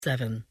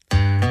7.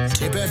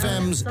 Tip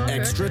FM's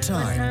Extra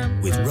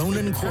Time with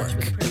Ronan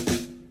Quirk.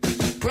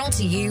 Brought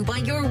to you by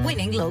your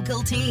winning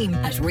local team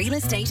at Real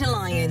Estate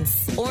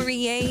Alliance.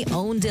 REA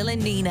Own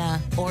Dylan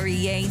Nina,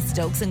 REA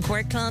Stokes and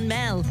Quirk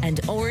Clonmel, and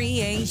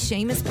REA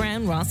Seamus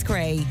Brown Ross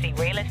Cray. See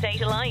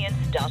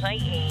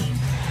realestatealliance.ie.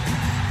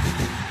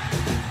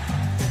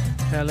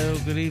 Hello,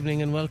 good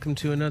evening and welcome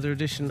to another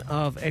edition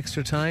of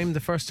Extra Time, the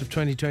first of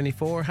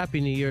 2024. Happy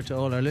New Year to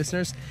all our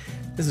listeners.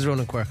 This is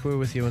Ronan Quirk. We're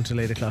with you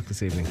until 8 o'clock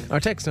this evening. Our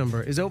text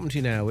number is open to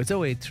you now. It's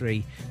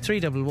 083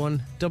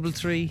 311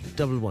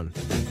 3311.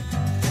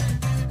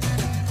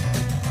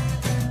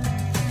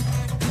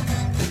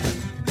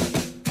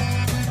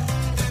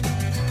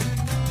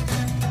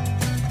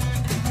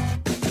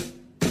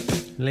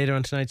 Later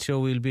on tonight's show,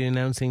 we'll be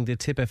announcing the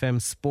Tip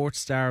FM Sports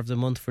Star of the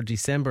Month for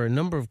December. A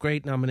number of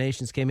great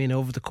nominations came in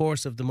over the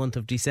course of the month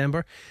of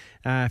December.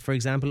 For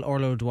example,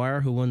 Orla Dwyer,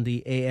 who won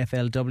the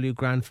AFLW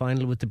Grand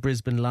Final with the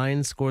Brisbane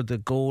Lions, scored the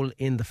goal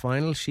in the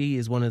final. She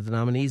is one of the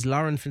nominees.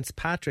 Lauren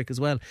Fitzpatrick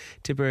as well,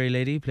 Tipperary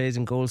lady, plays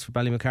in goals for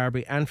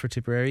Ballymacarby and for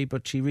Tipperary,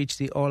 but she reached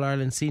the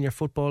All-Ireland Senior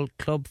Football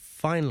Club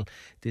final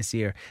this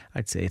year.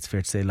 I'd say it's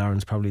fair to say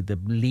Lauren's probably the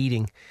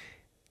leading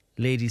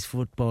ladies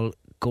football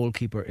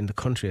goalkeeper in the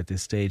country at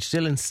this stage.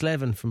 Dylan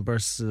Slevin from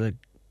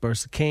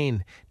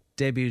Bursakane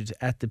debuted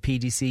at the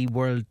PDC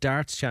World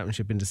Darts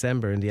Championship in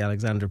December in the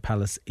Alexander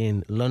Palace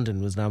in London,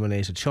 was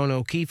nominated. Sean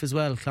O'Keefe as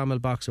well, Clonmel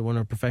boxer, won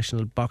her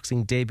professional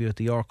boxing debut at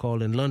the York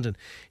Hall in London.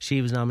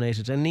 She was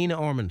nominated. And Nina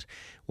Ormond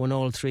won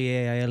all 3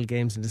 AIL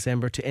games in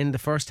December to end the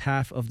first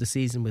half of the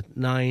season with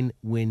 9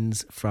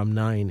 wins from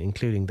 9,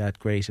 including that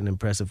great and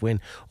impressive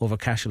win over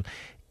Cashel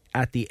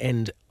at the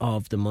end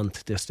of the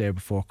month, just there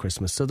before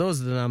Christmas. So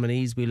those are the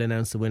nominees. We'll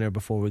announce the winner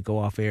before we go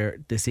off air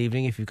this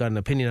evening. If you've got an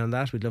opinion on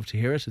that, we'd love to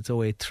hear it. It's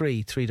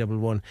 083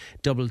 311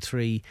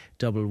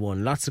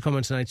 3311. Lots to come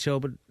on tonight's show,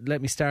 but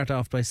let me start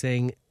off by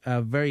saying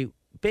a very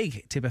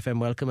big Tip FM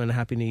welcome and a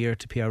Happy New Year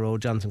to PRO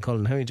Jonathan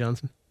Cullen. How are you,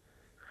 Jonathan?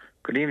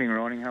 Good evening,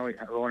 Ronan. How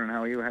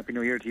are you? Happy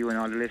New Year to you and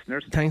all the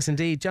listeners. Thanks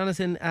indeed.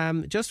 Jonathan,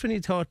 just when you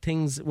thought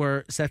things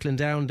were settling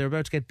down, they're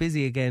about to get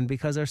busy again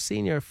because our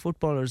senior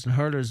footballers and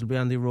hurlers will be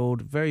on the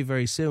road very,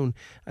 very soon.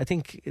 I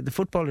think the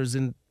footballers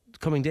in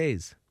coming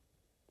days.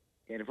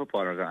 Yeah, the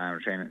footballers are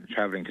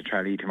travelling to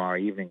Tralee tomorrow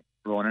evening,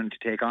 Ronan,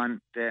 to take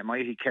on the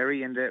mighty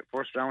Kerry in the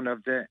first round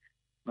of the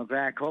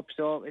McGrath Cup.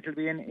 So it'll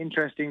be an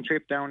interesting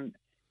trip down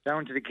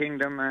to the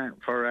Kingdom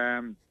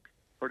for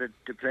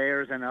the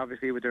players, and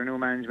obviously with their new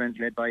management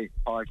led by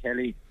Paul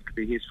Kelly. It'll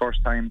be his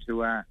first time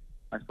to, I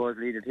suppose,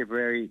 lead the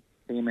Tipperary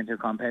team into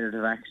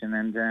competitive action,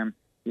 and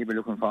he'll be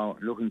looking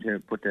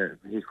to put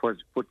his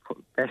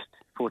best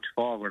foot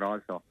forward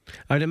also.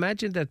 I'd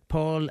imagine that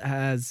Paul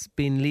has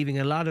been leaving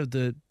a lot of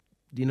the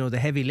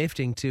heavy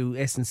lifting to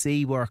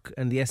S&C work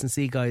and the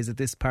S&C guys at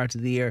this part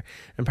of the year,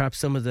 and perhaps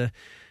some of the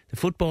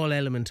football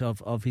element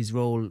of his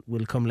role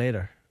will come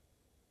later.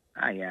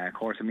 Yeah, of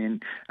course. I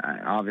mean,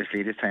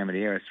 obviously this time of the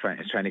year it's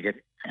trying to get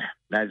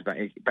lads back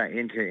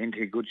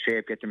into good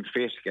shape, get them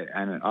fit,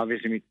 and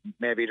obviously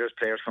maybe there's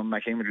players from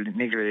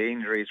niggling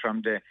injuries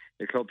from the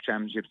club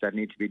championships that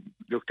need to be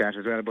looked at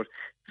as well. But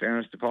in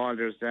fairness to Paul,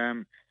 there's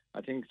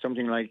I think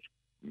something like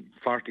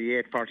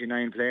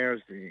 49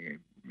 players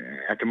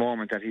at the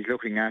moment that he's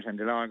looking at, and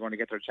they're all going to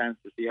get their chance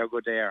to see how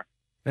good they are.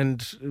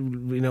 And,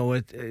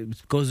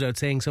 it goes without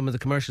saying some of the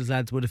commercials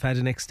lads would have had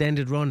an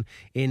extended run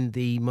in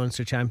the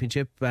Munster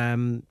Championship.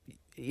 That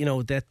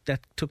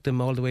took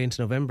them all the way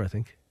into November, I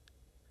think.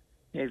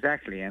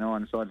 Exactly,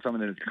 and so some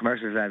of the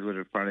commercials lads would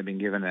have probably been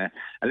given a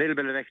little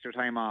bit of extra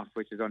time off,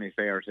 which is only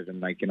fair to them.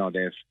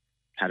 They've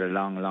had a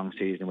long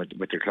season with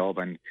the club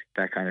and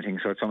that kind of thing.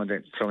 So some of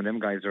them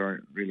guys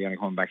are really going to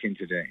come back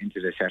into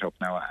the setup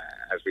now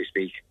as we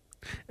speak.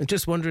 And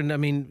just wondering, I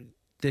mean,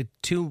 the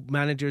two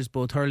managers,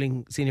 both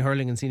senior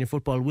hurling and senior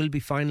football, will be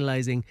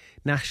finalising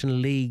National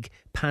League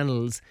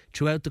panels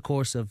throughout the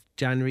course of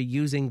January,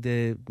 using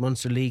the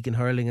Munster League in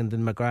hurling and the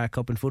McGrath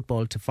Cup in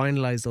football to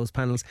finalise those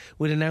panels,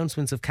 with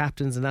announcements of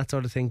captains and that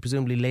sort of thing,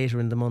 presumably later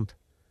in the month.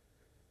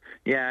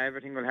 Yeah,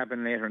 everything will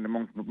happen later in the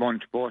month.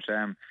 Both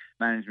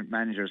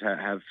managers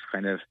have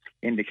kind of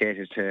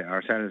indicated to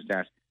ourselves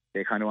that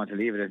they kind of want to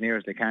leave it as near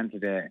as they can to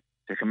the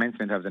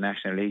commencement of the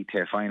National League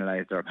to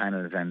finalise their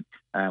panels and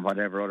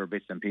whatever other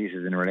bits and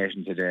pieces in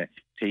relation to the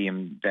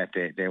team that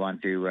they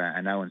want to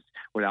announce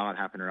will all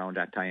happen around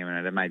that time. And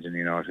I'd imagine,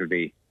 it will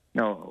be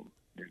the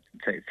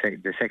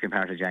second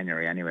part of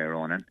January anyway,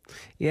 Ronan.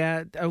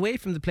 Yeah, away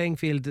from the playing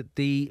field,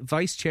 the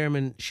vice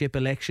chairmanship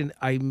election,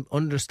 I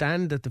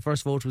understand that the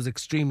first vote was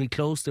extremely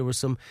close. There were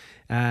some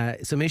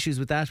issues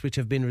with that which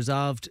have been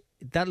resolved.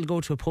 That'll go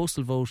to a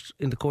postal vote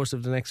in the course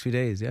of the next few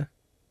days, yeah?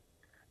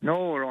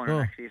 No,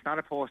 Ronan, actually, it's not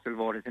a postal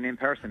vote, it's an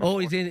in-person vote. Oh,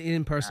 it's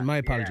in person, my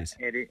apologies.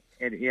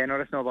 No,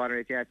 that's no bother.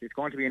 It's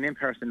going to be an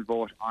in-person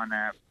vote on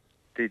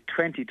the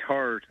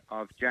 23rd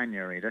of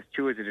January. That's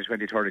Tuesday, the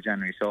 23rd of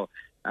January. So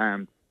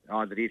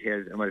all the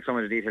details, some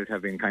of the details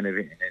have been kind of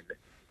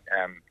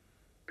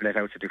let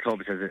out to the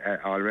clubs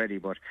already,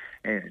 but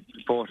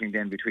voting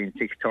then between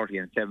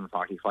 6:30 and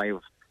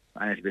 7:45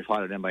 and it'll be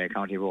followed then by a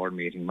county board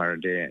meeting where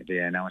the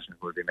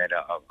announcement will be made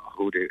of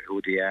who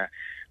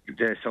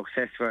the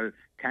successful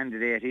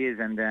candidate is.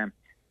 And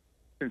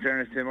in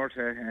fairness to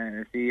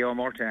Murta, CEO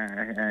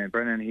Murta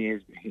Brennan, he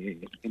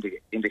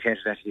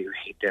indicated that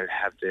they'll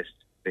have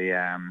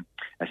the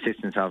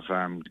assistance of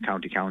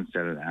county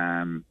council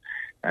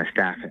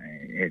staff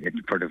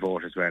for the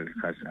vote as well,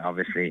 because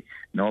obviously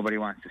nobody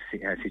wants to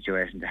see a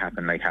situation to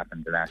happen like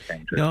happened the last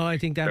time. No, I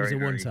think that was a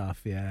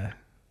once-off, yeah.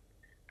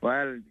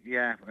 Well,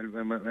 yeah,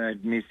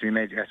 it needs to be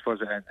made. I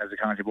suppose as a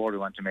county board, we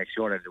want to make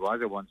sure that it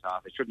was a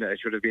once-off. It shouldn't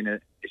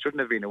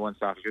have been a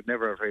once-off. It should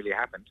never have really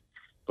happened.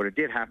 But it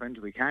did happen.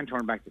 We can't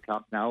turn back the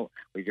clock now.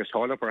 We just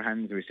hold up our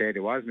hands. We say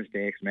there was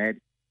mistakes made.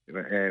 It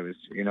was,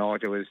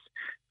 there was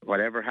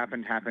whatever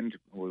happened.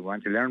 We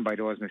want to learn by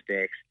those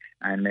mistakes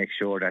and make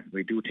sure that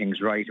we do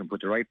things right and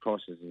put the right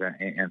processes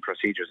and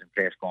procedures in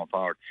place going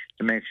forward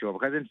to make sure.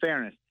 Because in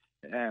fairness,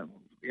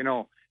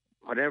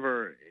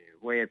 whatever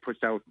way it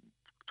puts out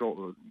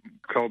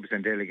clubs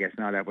and delegates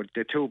and all that, but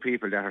the two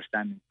people that are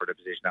standing for the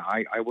position,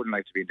 I wouldn't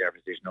like to be in their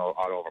position all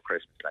over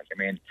Christmas.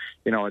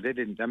 They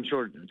didn't. I'm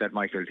sure that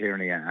Michael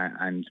Tierney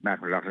and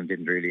Matt McLaughlin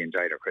didn't really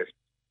enjoy their Christmas.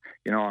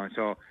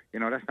 So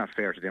that's not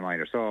fair to them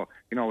either. So,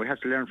 we have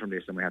to learn from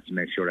this, and we have to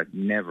make sure that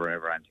never,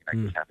 ever anything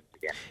like this happens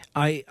again.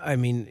 I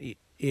mean,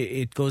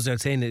 it goes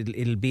without saying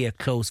it'll be a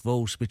close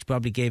vote, which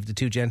probably gave the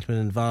two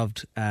gentlemen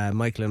involved,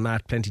 Michael and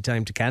Matt, plenty of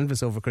time to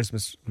canvass over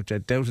Christmas, which I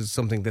doubt is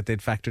something that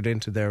they'd factored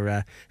into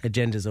their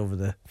agendas over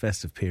the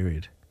festive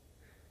period.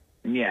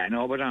 Yeah,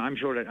 no, but I'm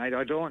sure that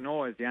I don't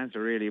know is the answer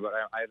really, but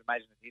I'd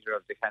imagine that neither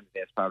of the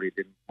candidates probably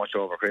did much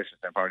over Christmas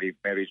and probably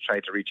maybe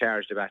tried to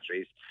recharge the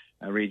batteries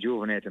and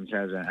rejuvenate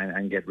themselves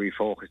and get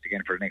refocused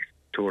again for the next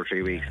 2 or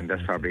 3 weeks. And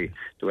that's probably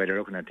the way they're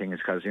looking at things,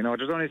 because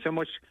there's only so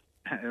much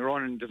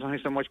running, there's only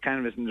so much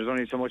canvas, and there's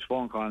only so much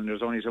phone call, and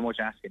there's only so much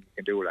asking you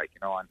can do,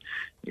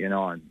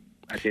 and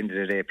at the end of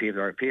the day,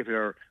 people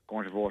are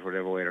going to vote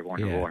whatever way they're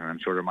going to vote, and I'm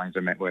sure their minds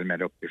are well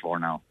made up before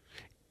now.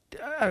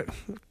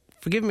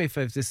 Forgive me if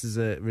this is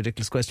a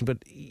ridiculous question,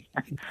 but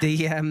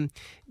the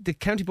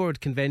county board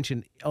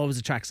convention always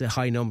attracts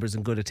high numbers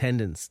and good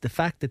attendance. The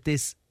fact that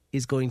this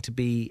is going to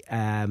be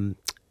an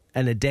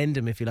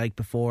addendum, if you like,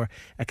 before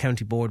a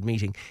county board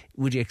meeting,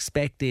 would you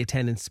expect the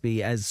attendance to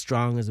be as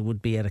strong as it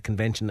would be at a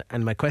convention?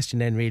 And my question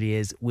then really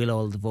is, will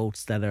all the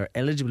votes that are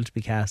eligible to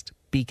be cast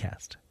be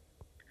cast?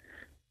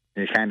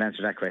 You can't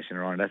answer that question,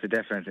 Ron. That's a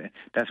definite.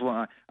 That's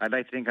what I'd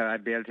like to think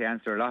I'd be able to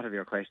answer a lot of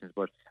your questions,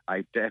 but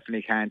I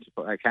definitely can't.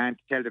 I can't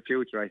tell the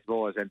future, I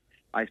suppose. And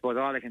I suppose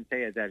all I can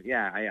say is that,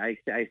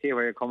 I see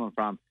where you're coming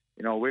from.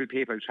 Will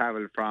people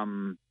travel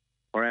from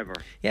wherever?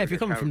 Yeah, if you're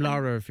coming from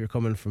Laura, if you're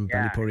coming from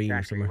Ballyporeen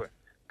or somewhere.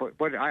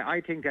 But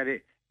I think that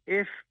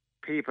if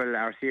people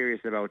are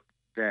serious about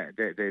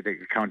the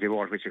county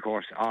board, which of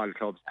course all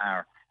clubs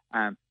are,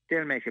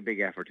 they'll make a big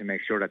effort to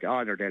make sure that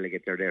all their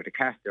delegates are there to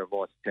cast their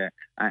votes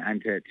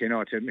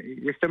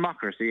it's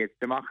democracy. It's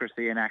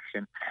democracy in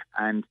action,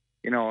 and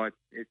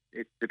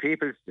it's the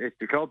people's, it's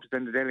the clubs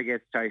and the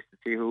delegates' choice to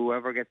see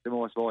whoever gets the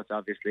most votes.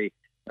 Obviously,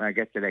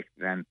 gets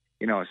elected, and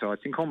so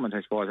it's incumbent,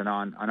 I suppose,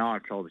 on all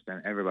clubs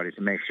and everybody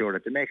to make sure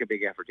that they make a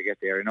big effort to get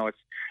there.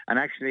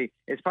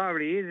 It's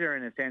probably easier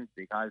in a sense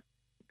because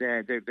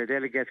the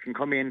delegates can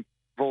come in,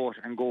 vote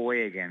and go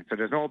away again. So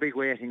there's no big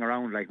waiting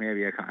around like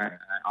maybe on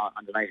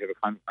the night of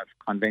a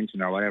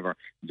convention or whatever.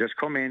 Just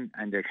come in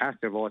and they cast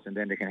their votes and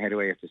then they can head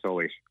away if they so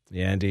wish.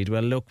 Yeah, indeed.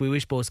 Well, look, we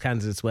wish both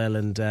candidates well,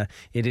 and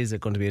it is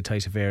going to be a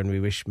tight affair, and we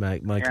wish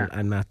Michael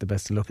and Matt the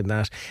best of luck in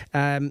that.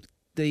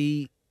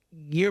 The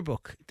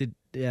yearbook, the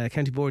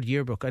county board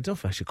yearbook, I don't know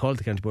if I should call it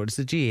the county board, it's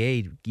the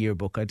GAA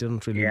yearbook. I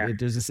don't really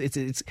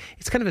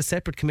it's kind of a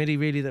separate committee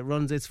really that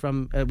runs it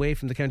from away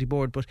from the county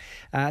board, but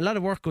a lot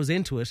of work goes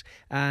into it,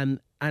 and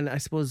I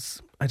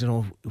suppose, I don't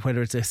know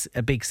whether it's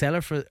a big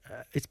seller for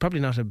it's probably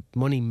not a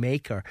money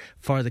maker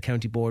for the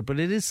county board, but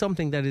it is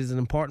something that is an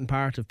important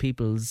part of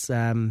people's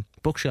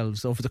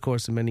bookshelves over the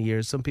course of many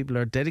years. Some people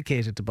are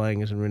dedicated to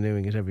buying it and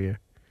renewing it every year.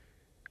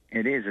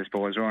 It is, I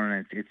suppose,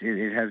 Ron.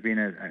 It has been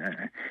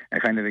a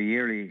kind of a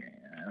yearly.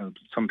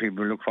 Some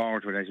people look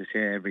forward to it, as you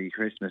say, every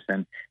Christmas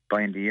and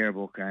buying the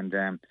yearbook. And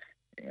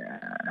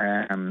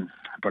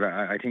but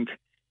I think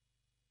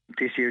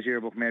this year's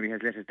yearbook maybe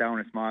has let us down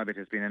a small bit.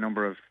 There's been a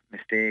number of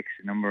mistakes,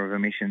 a number of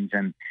omissions,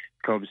 and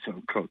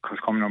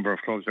some number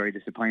of clubs very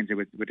disappointed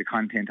with the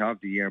content of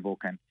the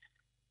yearbook. And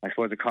I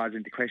suppose it calls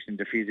into question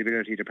the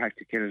feasibility, the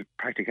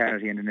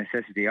practicality, and the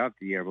necessity of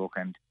the yearbook.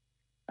 And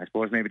I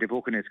suppose maybe the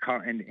book in its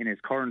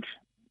current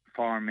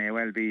form may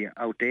well be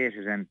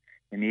outdated and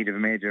in need of a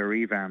major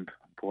revamp,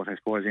 both I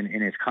suppose in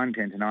its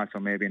content and also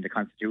maybe in the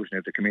constitution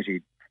of the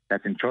committee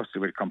that's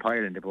entrusted with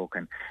compiling the book.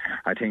 And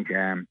I think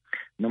a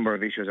number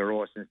of issues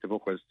arose since the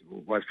book was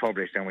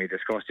published, and we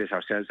discussed this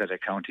ourselves at a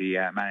county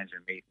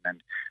management meeting,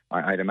 and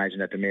I'd imagine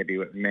that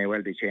there may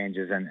well be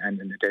changes, and it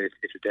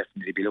will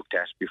definitely be looked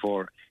at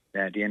before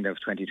the end of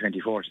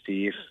 2024 to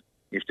see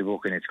if the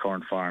book in its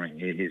current form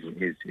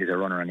is a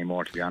runner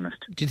anymore, to be honest.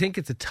 Do you think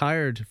it's a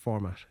tired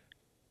format?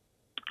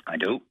 I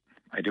do.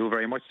 I do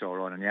very much so,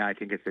 Ronan. Yeah, I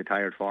think it's a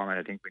tired format.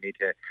 I think we need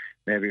to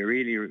maybe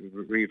really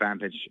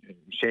revamp it,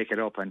 shake it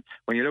up. And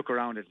when you look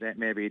around it,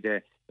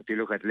 if you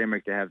look at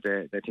Limerick, they have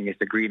I think it's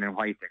the green and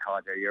white, they call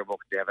it their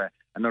yearbook. They have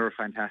another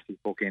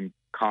fantastic book in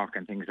Cork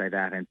and things like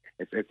that. And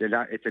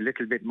it's a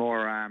little bit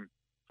more,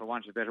 for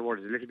want of a better word,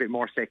 it's a little bit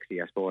more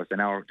sexy, I suppose, than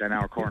our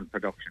current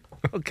production.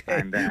 Okay.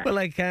 And, well,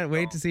 I can't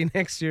wait to see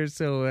next year.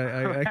 So,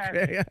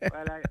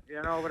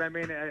 you know what I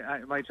mean.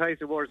 My choice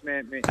of words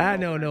may. I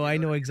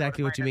know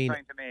exactly what you mean.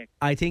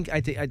 I think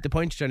the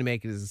point you're trying to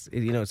make is,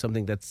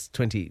 something that's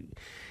 20.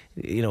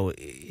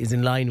 Is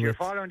in line with. You're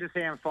following the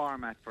same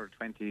format for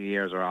 20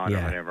 years or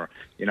whatever.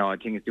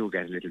 Things do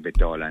get a little bit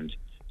dull, and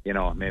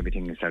maybe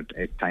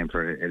it's time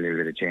for a little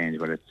bit of change,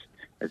 but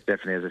it's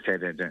definitely, as I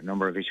said, the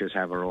number of issues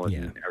have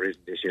arisen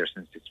this year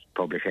since its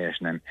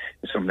publication, and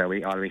it's something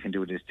that all we can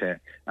do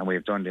and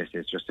we've done this,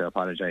 is just to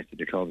apologise to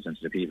the clubs and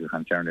to the people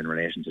concerned in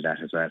relation to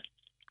that as well.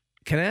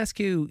 Can I ask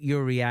you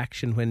your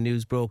reaction when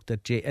news broke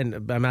that,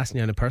 and I'm asking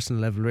you on a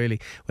personal level really,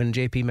 when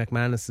JP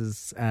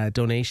McManus's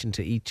donation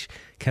to each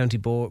county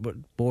board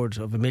of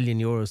 €1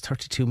 million,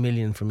 32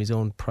 million from his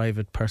own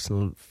private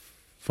personal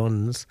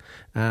funds,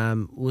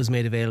 was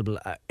made available?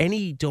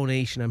 Any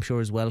donation, I'm sure,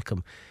 is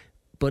welcome.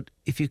 But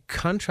if you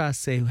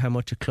contrast, say, how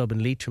much a club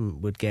in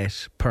Leitrim would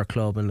get per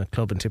club and a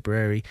club in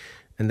Tipperary,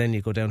 and then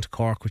you go down to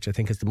Cork, which I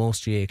think is the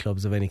most GA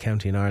clubs of any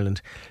county in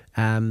Ireland,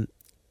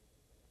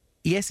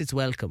 yes, it's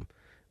welcome.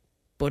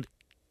 But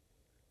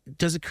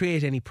does it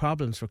create any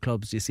problems for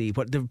clubs, you see?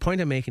 What the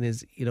point I'm making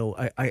is,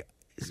 I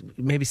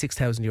maybe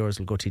 €6,000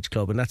 will go to each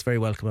club, and that's very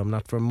welcome. I'm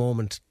not for a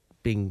moment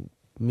being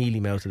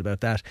mealy-mouthed about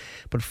that.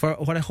 But for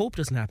what I hope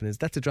doesn't happen is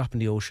that's a drop in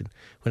the ocean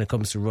when it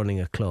comes to running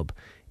a club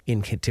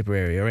in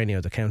Tipperary or any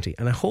other county.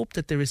 And I hope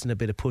that there isn't a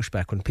bit of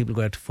pushback when people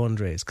go out to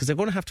fundraise, because they're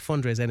going to have to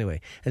fundraise anyway,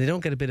 and they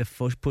don't get a bit of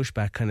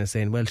pushback kind of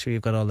saying, well, sure,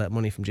 you've got all that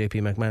money from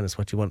JP McManus,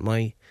 what do you want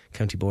my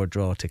county board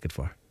draw ticket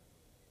for?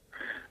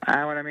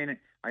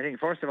 I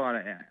think, first of all,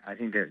 I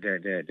think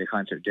the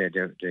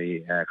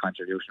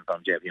contribution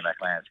from JP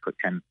McManus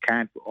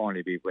can't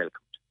only be welcomed,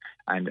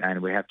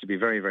 and we have to be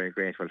very, very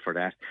grateful for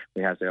that.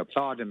 We have to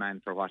applaud the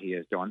man for what he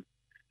has done.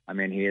 I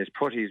mean, he has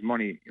put his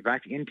money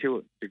back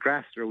into the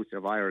grassroots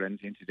of Ireland,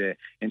 into the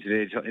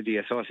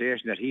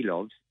association that he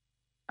loves,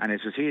 and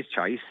it was his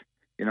choice.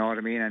 You know what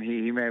I mean? And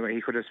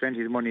he could have spent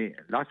his money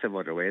lots of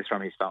other ways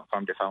from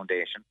the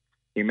foundation.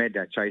 He made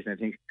that choice, and I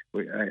think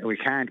we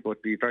can't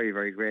but be very,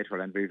 very grateful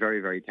and be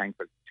very, very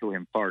thankful to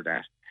him for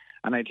that.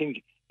 And I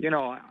think,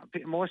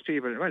 most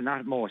people, well,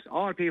 not most,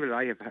 all people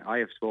I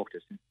have spoken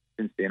to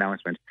since the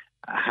announcement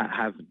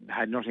have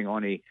had nothing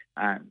only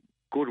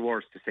good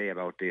words to say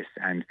about this,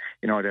 and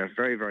they're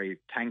very, very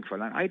thankful.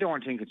 And I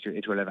don't think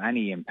it will have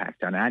any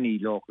impact on any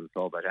local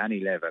club at any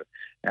level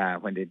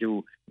when they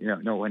do,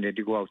 when they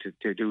do go out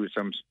to do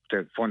some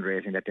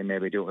fundraising that they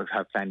maybe do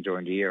have planned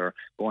during the year, or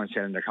go and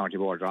sell in their county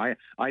board.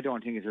 I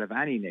don't think it will have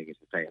any negative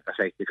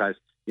effect, because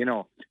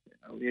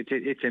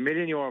it's €1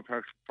 million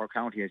per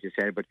county, as you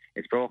said, but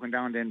it's broken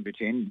down then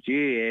between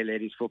GAA,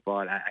 ladies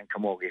football, and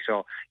Camogie.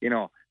 So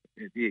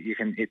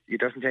it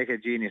doesn't take a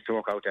genius to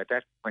work out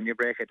that when you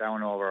break it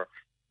down over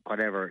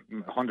whatever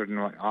 100 and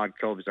odd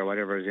clubs or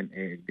whatever is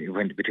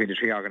between the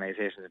three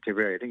organisations in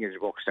Tipperary, I think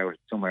it works out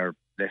somewhere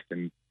less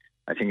than,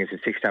 I think it's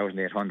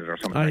 6,800 or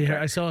something. Like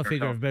that. I saw a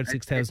figure of about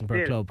 6,000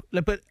 per club.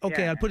 But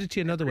okay, I'll put it to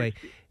you another way.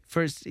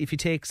 First, if you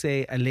take,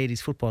 say, a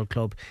ladies football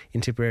club in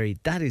Tipperary,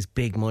 that is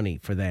big money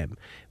for them.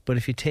 But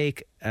if you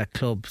take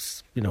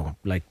clubs,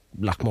 like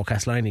Loughmore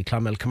Castleiney,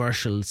 Clonmel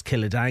Commercials,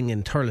 Killadang,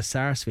 Thurles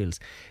Sarsfields,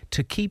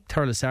 to keep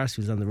Thurles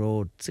Sarsfields on the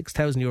road,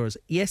 €6,000,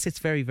 yes, it's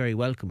very, very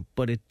welcome,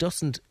 but it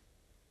doesn't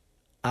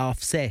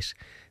offset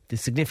the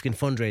significant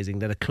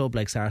fundraising that a club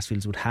like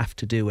Sarsfields would have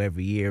to do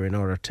every year in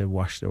order to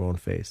wash their own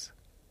face.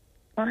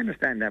 I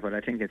understand that, but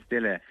I think it's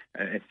still a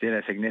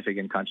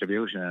significant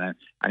contribution, and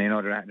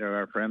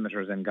there are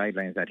parameters and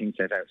guidelines I think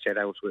set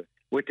out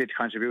with the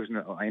contribution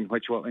in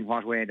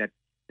what way that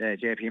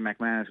JP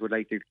McManus would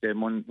like the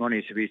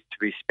money to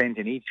be spent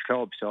in each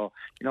club. So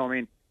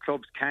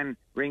clubs can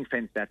ring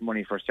fence that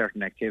money for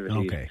certain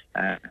activities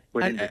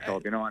within the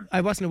club.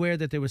 I wasn't aware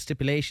that there were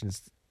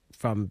stipulations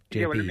from JP.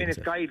 Yeah, well, it's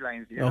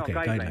guidelines.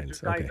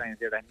 Guidelines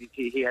there that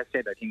he has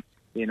said. I think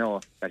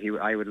that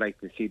I would like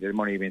to see the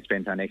money being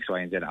spent on X, Y,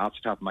 and Z. Off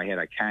the top of my head,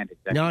 I can't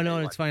exactly. No,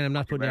 it's fine. I'm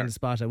not putting you on the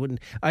spot. I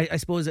wouldn't. I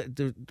suppose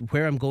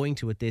where I'm going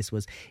to with this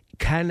was,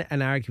 can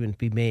an argument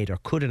be made, or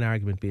could an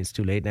argument be? It's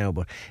too late now,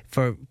 but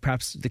for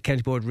perhaps the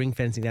county board ring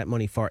fencing that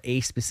money for a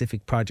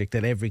specific project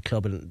that every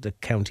club in the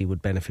county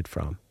would benefit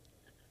from.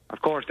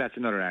 Of course, that's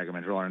another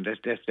argument, Ronan. This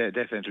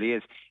definitely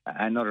is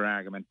another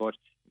argument, but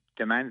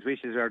the man's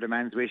wishes are the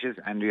man's wishes,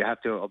 and you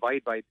have to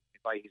abide by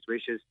his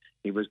wishes.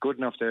 He was good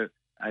enough to,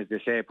 as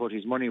they say, put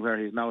his money where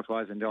his mouth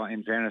was, and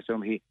in fairness to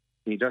him,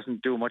 he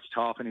doesn't do much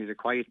talking. He's a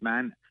quiet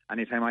man.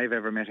 Anytime I've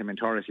ever met him in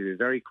Thurles, he was a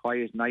very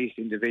quiet, nice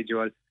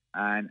individual,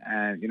 and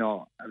a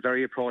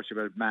very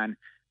approachable man.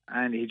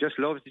 And he just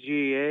loves the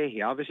GAA.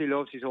 He obviously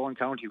loves his own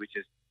county, which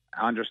is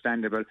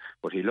understandable,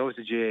 but he loves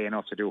the GAA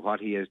enough to do what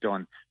he has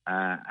done.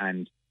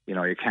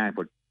 You can't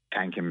but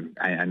thank him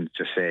and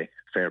just say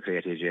fair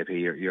play to you,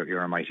 JP.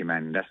 You're a mighty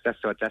man. That's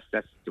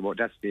the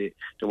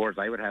words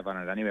I would have on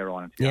it anyway,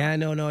 Ronan. Yeah,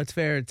 no, it's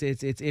fair.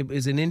 It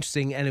was an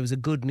interesting and it was a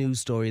good news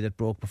story that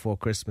broke before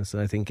Christmas.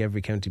 And I think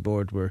every county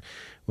board were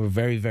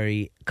very,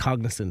 very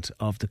cognizant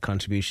of the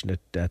contribution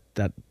that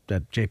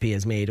JP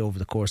has made over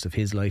the course of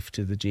his life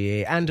to the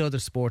GA and other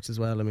sports as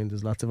well. I mean,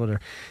 there's lots of other.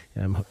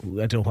 I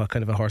don't know what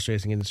kind of a horse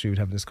racing industry we'd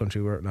have in this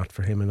country were it not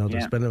for him and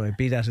others. Yeah. But anyway,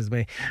 be that as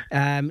may.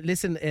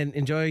 Listen, and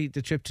enjoy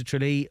the trip to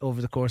Tralee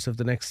over the course of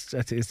the next.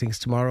 I think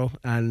it's tomorrow,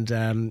 and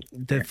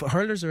the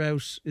hurlers are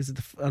out. Is it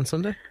on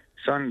Sunday?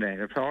 Sunday.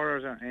 The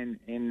hurlers are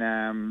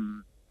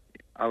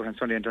out on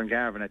Sunday in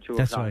Dungarvan at 2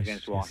 o'clock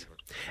against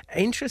Waterford.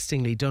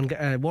 Interestingly,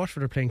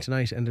 Waterford are playing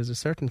tonight, and there's a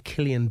certain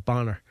Killian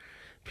Bonner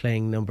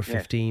playing number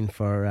 15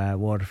 for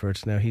Waterford.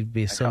 Now he'd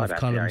be a son of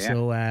Cullen,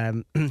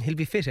 so he'll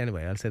be fit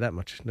anyway. I'll say that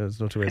much. There's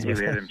no two ways about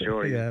it. I'm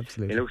sure. Yeah,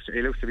 absolutely.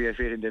 He looks to be a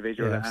fit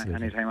individual.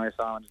 Anytime I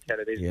saw him on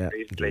television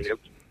recently, he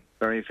looked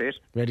very fit.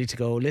 Ready to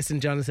go.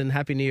 Listen, Jonathan,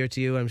 Happy New Year to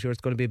you. I'm sure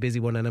it's going to be a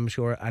busy one,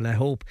 and I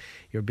hope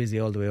you're busy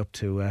all the way up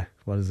to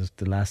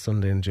the last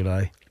Sunday in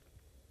July.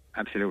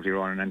 Absolutely,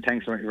 Ronan, and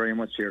thanks very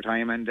much for your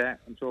time, and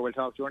I'm sure we'll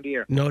talk to you on the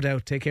year. No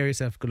doubt. Take care of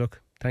yourself. Good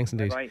luck. Thanks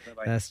indeed.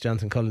 Bye-bye. That's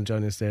Jonathan Cullen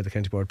joining us there, the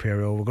County Board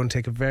PRO. We're going to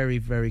take a very,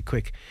 very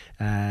quick...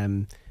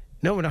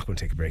 No, we're not going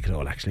to take a break at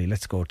all, actually.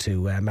 Let's go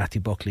to Matthew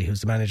Buckley,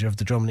 who's the manager of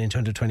the Drom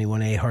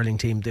 121A hurling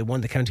team. They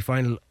won the county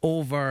final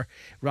over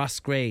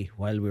Rossgray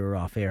while we were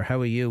off air. How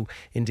are you?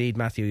 Indeed,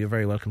 Matthew, you're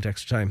very welcome to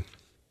Extra Time.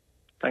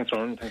 Thanks,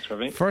 Ron. Thanks for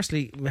having me.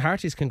 Firstly,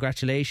 heartiest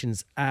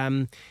congratulations.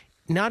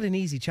 Not an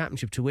easy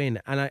championship to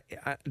win, and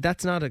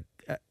that's not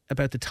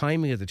about the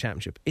timing of the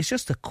championship. It's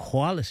just the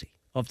quality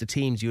of the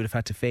teams you would have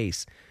had to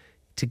face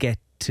to get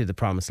to the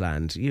promised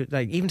land.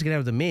 Even to get out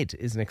of the mid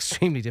is an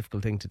extremely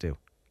difficult thing to do.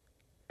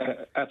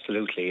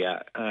 Absolutely, yeah.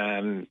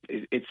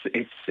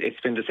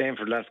 It's been the same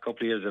for the last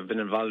couple of years. I've been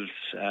involved,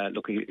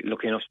 lucky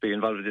enough to be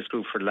involved with this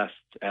group for the last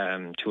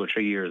 2 or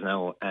 3 years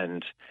now,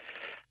 and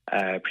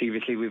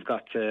previously we've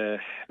got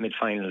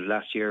mid-finals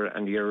last year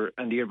and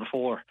the year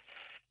before,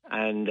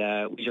 and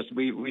we just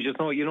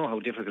know how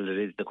difficult it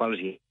is. The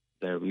quality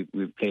there. We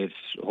played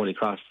Holy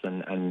Cross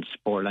and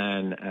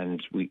Borland,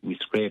 and we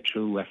scraped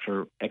through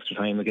after extra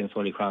time against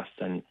Holy Cross,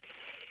 and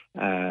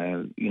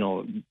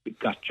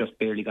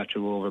barely got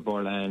through over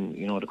Borland.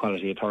 The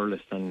quality of hurlers,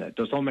 and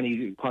there's so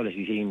many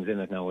quality teams in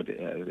it now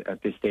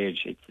at this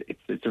stage.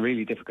 It's a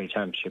really difficult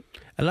championship.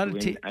 A lot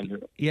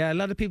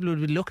of people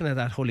would be looking at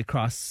that Holy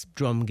Cross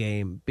Drum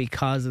game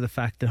because of the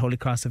fact that Holy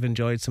Cross have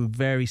enjoyed some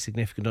very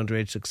significant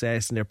underage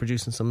success, and they're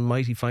producing some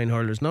mighty fine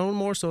hurlers. No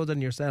more so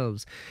than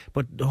yourselves,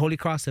 but Holy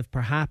Cross have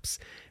perhaps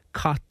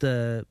caught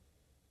the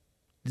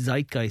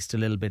zeitgeist a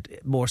little bit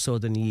more so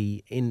than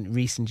ye in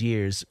recent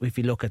years, if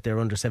you look at their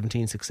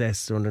under-17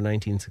 success, their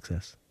under-19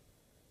 success.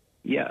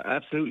 Yeah,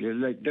 absolutely.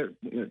 Like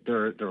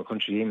they're a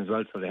country team as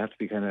well, so they have to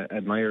be kind of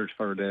admired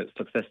for the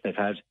success they've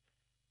had.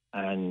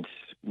 And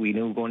we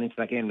knew going into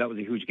that game that was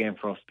a huge game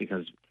for us,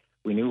 because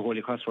we knew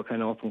Holy Cross were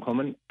kind of up and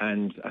coming,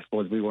 and I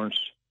suppose we weren't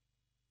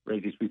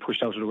ready to be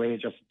pushed out of the way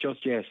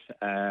just yet.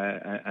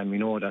 And we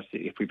know that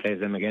if we play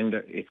them again,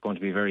 it's going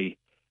to be very,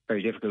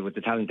 very difficult with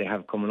the talent they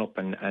have coming up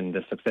and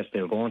the success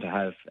they're going to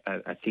have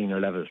at senior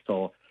level.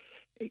 So,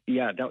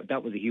 yeah,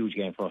 that was a huge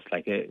game for us.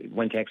 Like, it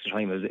went to extra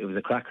time. It was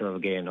a cracker of a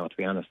game, to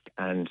be honest.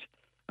 And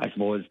I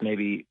suppose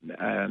maybe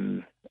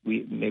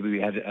we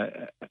had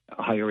a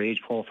higher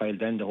age profile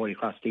than the Holy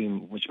Cross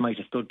team, which might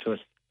have stood to us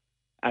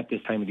at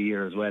this time of the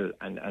year as well,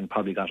 and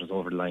probably got us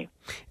over the line.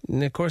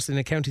 And of course, in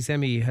a county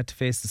semi, you had to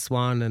face the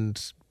Swan,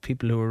 and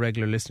people who are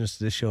regular listeners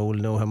to this show will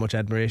know how much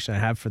admiration I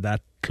have for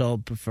that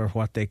club, for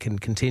what they can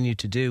continue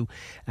to do,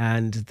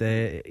 and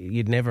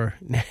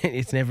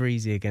it's never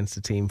easy against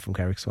a team from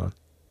Carrick Swan.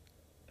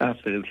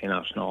 Absolutely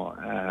not.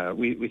 No,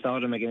 we saw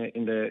them again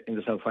in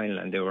the South final,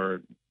 and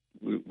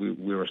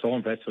we were so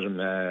impressed with them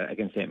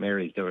against St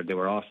Mary's. They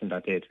were awesome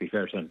that day, to be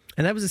fair to them.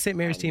 And that was a St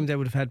Mary's team that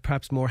would have had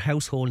perhaps more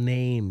household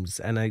names.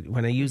 And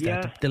when I use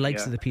that, the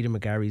likes of the Peter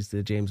McGarrys,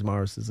 the James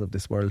Morrises of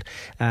this world,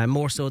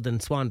 more so than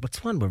Swan. But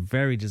Swan were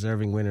very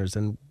deserving winners,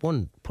 and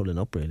one pulling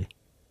up, really.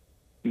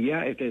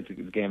 Yeah, if the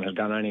game had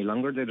gone any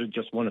longer, they'd have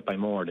just won it by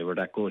more. They were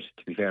that good,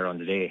 to be fair, on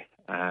the day.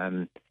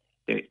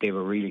 They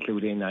were really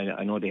clued in.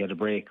 I know they had a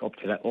break up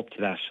to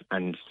that,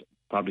 and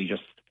probably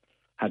just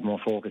had more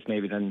focus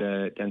maybe than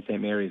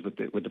St Mary's with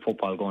the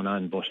football going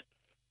on. But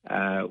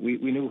we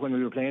knew when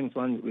we were playing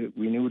Swan,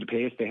 we knew the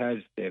pace they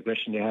had, the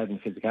aggression they had,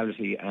 and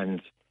physicality,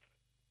 and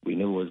we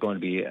knew it was going to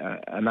be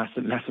a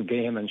massive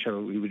game. And sure,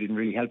 we didn't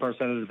really help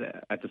ourselves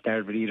at the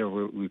start of it either.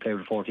 We played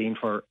with 14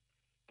 for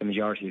the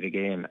majority of the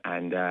game,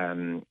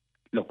 and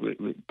look,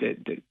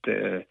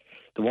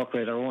 the work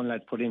rate our own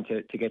lads put in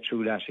to get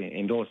through that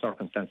in those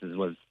circumstances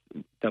was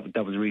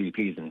really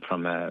pleasing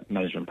from a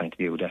management point of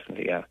view,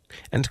 definitely, yeah.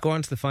 And to go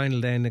on to the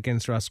final then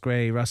against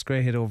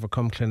Rossgray had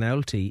overcome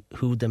Clonalty,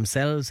 who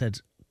themselves had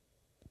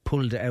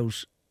pulled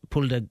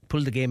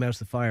the game out of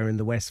the fire in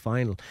the West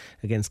final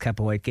against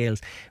Kappa White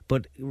Gaels.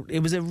 But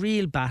it was a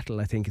real battle,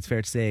 I think it's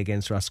fair to say,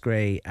 against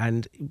Rossgray.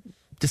 And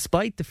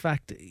despite the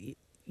fact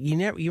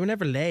you were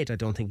never late, I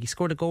don't think. You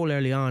scored a goal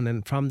early on,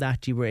 and from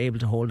that you were able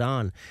to hold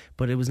on,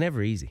 but it was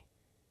never easy.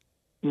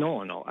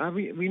 No.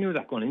 We knew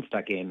that going into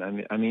that game.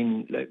 I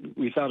mean,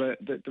 we saw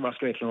the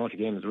Roscrea-Clonota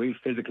game as a real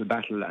physical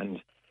battle,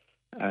 and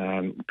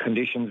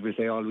conditions, we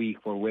say all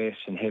week, were wet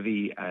and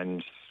heavy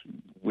and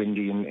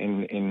windy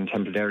in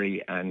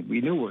Templederry, and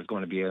we knew it was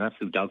going to be an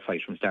absolute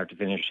dogfight from start to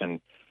finish. And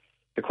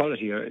the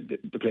quality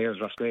the players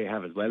Roscrea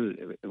have as well,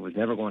 it was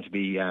never going to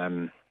be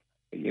an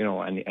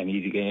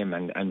easy game,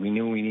 and we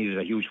knew we needed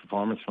a huge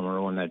performance from our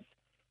own lads.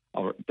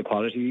 The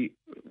quality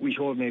we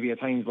showed maybe at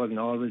times wasn't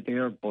always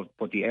there, but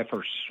the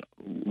effort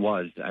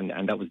was,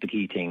 and that was the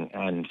key thing.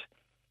 And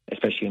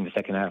especially in the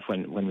second half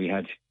when we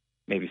had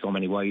maybe so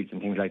many wides and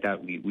things like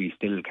that, we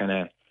still kind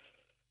of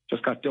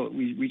just got done.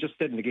 We just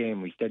stayed in the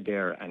game. We stayed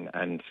there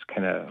and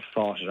kind of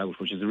fought it out,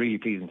 which is a really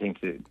pleasing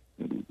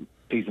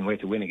way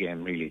to win a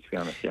game, really, to be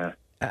honest. Yeah.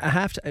 I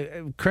have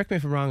to correct me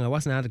if I'm wrong. I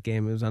wasn't at a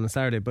game; it was on a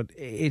Saturday. But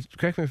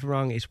correct me if I'm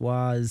wrong. It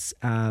was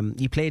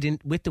you played in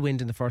with the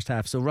wind in the first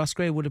half, so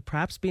Roscrea would have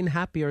perhaps been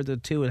happier the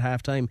two at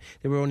half time.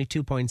 They were only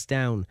 2 points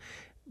down,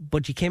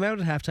 but you came out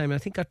at half time and I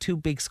think got two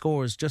big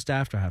scores just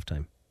after half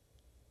time.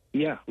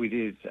 Yeah, we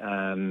did.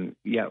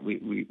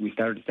 We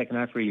started the second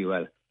half really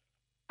well.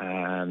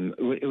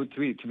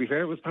 To be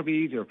fair, it was probably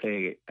easier to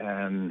play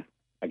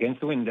against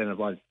the wind than it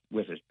was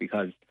with it,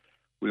 because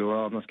we were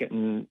almost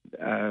getting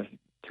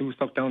too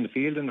stuck down the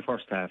field in the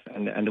first half,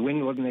 and the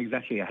wind wasn't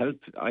exactly a help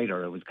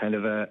either. It was kind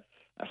of a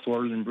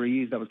swirling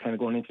breeze that was kind of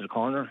going into the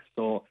corner,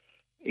 so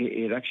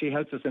it actually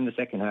helped us in the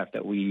second half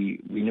that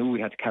we knew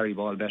we had to carry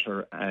ball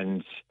better,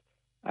 and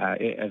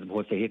as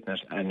opposed to hitting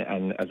it,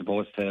 and as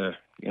opposed to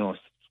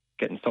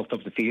getting stuffed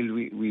up the field,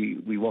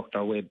 we worked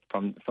our way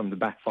from the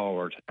back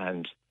forward,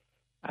 and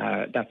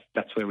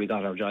that's where we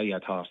got our joy, I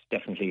thought,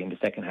 definitely in the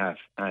second half.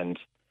 And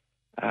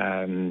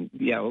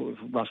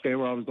Roscrea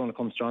were always going to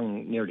come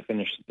strong near the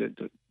finish.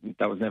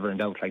 That was never in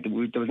doubt. Like,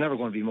 there was never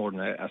going to be more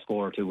than a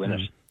score or two win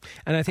it.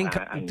 And I think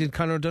did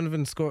Conor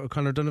Donovan score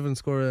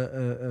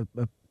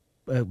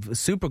a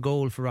super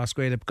goal for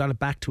Roscrea that got it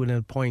back to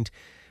a point,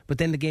 but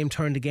then the game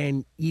turned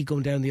again. You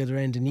going down the other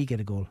end and you get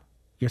a goal.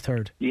 You're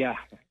third. Yeah.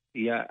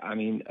 I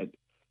mean,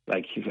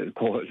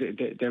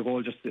 their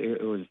goal just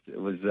it was.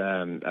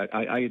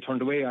 I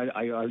turned away.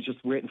 I was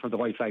just waiting for the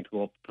white flag to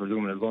go up,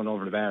 presuming it was going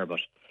over the bar, but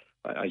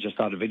I just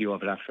saw the video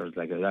of it afterwards,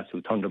 like an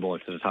absolute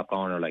thunderbolt to the top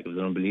corner. Like, it was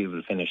an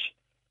unbelievable finish.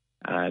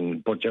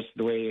 But just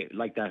the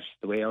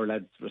way our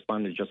lads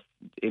responded just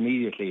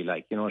immediately,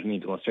 like, you know what I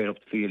mean, to go straight up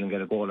the field and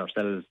get a goal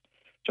ourselves,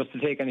 just to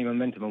take any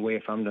momentum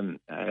away from them,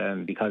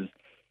 because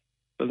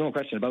there's no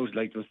question about it.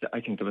 Like, I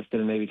think there was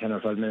still maybe 10 or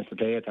 12 minutes to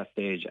play at that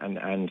stage,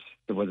 and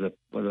there was a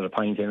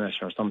point in it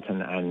or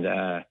something,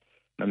 and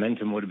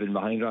momentum would have been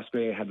behind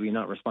Roscrea had we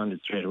not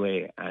responded straight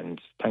away. And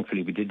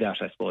thankfully we did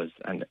that, I suppose,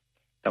 and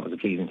that was a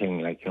pleasing thing,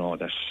 like,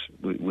 that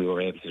we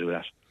were able to do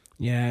that.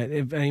 Yeah,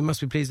 you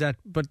must be pleased that.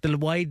 But the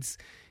wides,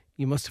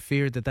 you must have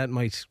feared that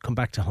might come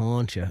back to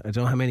haunt you. I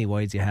don't know how many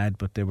wides you had,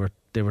 but they were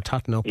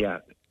totting up. Yeah,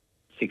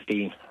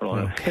 16.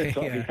 Okay.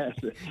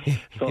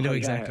 So, you know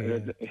exactly.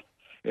 Yeah.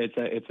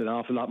 It's an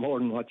awful lot more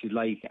than what you'd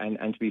like, and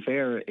to be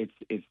fair,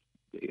 it's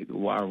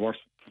our worst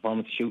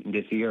performance shooting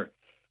this year.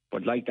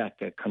 But like that,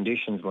 the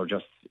conditions were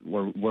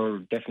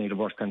definitely the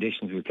worst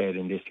conditions we played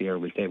in this year.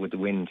 We'll say with the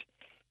wind.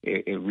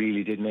 It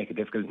really did make it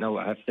difficult. Now,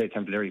 I have to say,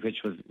 Templederry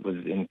pitch was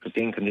in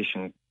pristine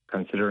condition,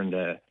 considering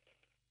the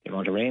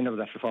amount of rain that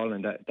was after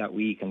falling that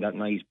week and that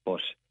night.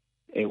 But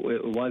it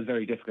was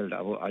very difficult.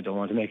 I don't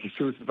want to make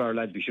excuses for our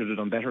lads. We should have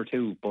done better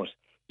too. But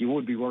you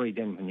would be worried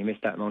then when you miss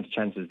that amount of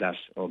chances that,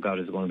 oh God,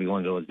 is it going to be one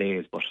of those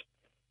days? But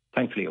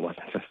thankfully it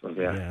wasn't.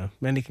 Yeah.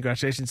 Many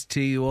congratulations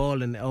to you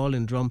all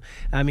in Drom.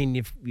 I mean,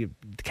 the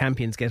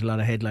Campions get a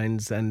lot of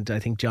headlines, and I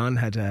think John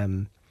had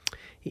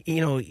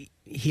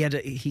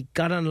he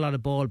got on a lot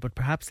of ball, but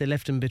perhaps they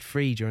left him a bit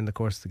free during the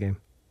course of the game.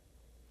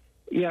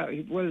 Yeah,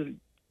 well,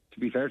 to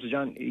be fair to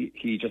John,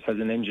 he just has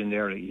an engine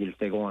there. He'll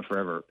stay going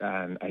forever.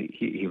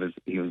 He was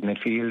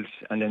midfield,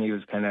 and then he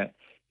was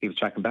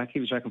tracking back, he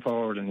was tracking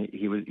forward, and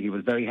he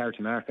was very hard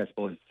to mark, I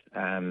suppose,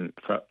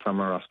 from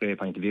our Roscrea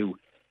point of view.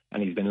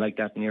 And he's been like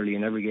that nearly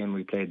in every game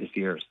we played this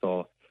year.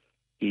 So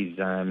he's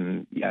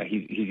a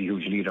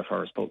huge leader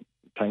for us. But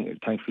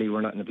thankfully,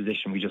 we're not in a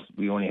position.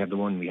 We only have the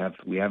one. We have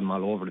him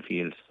all over the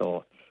field.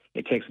 So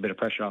it takes a bit of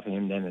pressure off of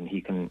him then, and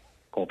he can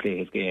go play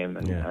his game.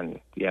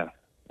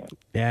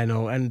 Yeah,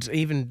 no, and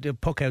even the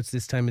puck outs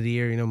this time of the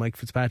year, Mike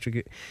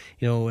Fitzpatrick,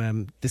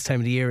 this time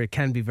of the year, it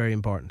can be very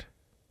important.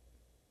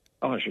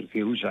 Oh, it's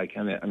huge. I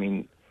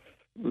mean,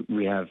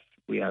 we have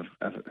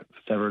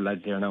several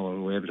lads there now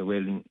who are able to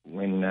win,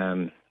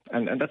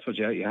 and that's what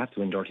you have to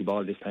win dirty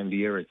ball this time of the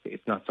year.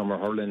 It's not summer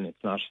hurling.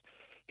 It's not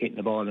hitting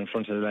the ball in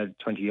front of the lad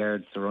 20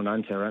 yards to run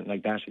onto or anything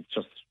like that. It's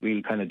just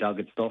really kind of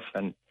dogged stuff,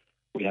 and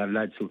we have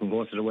lads who can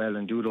go to the well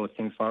and do those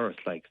things for us.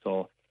 Like,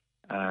 so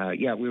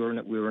we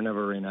were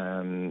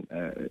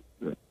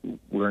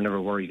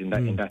never worried in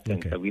that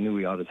sense. That we knew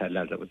we always had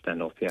lads that would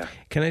stand up. Yeah.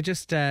 Can I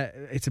just?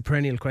 It's a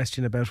perennial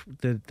question about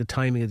the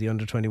timing of the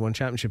under-21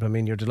 championship. I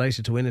mean, you're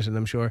delighted to win it, and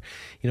I'm sure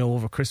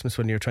over Christmas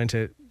when you're trying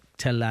to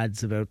tell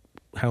lads about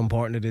how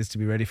important it is to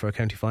be ready for a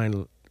county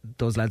final,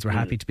 those lads were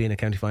happy to be in a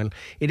county final.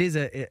 It is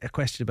a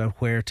question about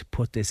where to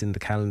put this in the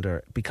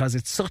calendar, because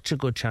it's such a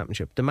good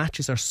championship. The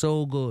matches are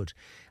so good.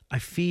 I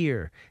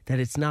fear that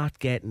it's not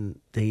getting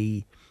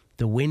the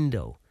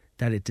window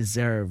that it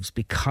deserves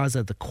because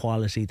of the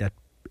quality that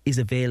is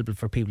available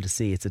for people to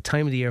see. It's a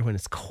time of the year when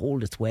it's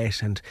cold, it's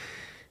wet, and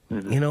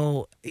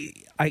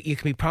you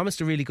can be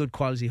promised a really good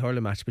quality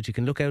hurling match, but you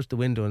can look out the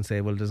window and say,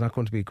 well, there's not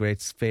going to be a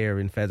great fair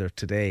in Feather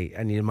today,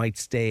 and you might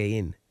stay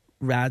in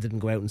rather than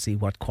go out and see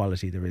what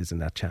quality there is in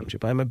that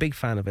championship. I'm a big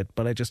fan of it,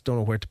 but I just don't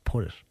know where to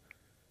put it.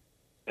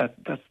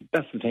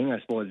 That's the thing, I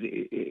suppose.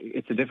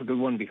 It's a difficult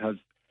one because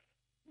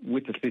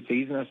with the split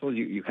season, I suppose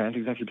you can't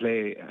exactly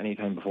play any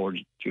time before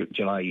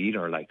July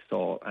either.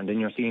 And then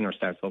your senior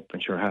starts up,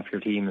 and sure, half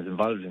your team is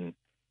involved in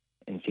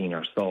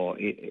senior. So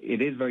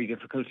it is very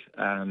difficult.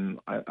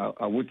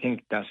 I would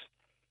think that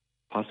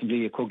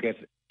possibly it could get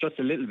just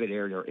a little bit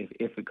earlier.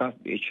 If it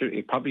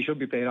probably should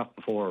be played off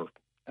before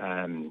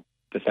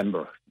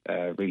December,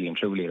 really and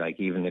truly.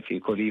 Even if you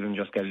could even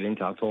just get it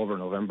into October,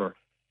 November,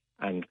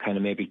 and kind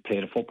of maybe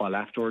play the football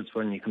afterwards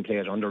when you can play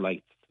it under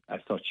lights as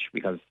such,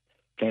 because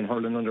playing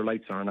hurling under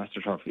lights on an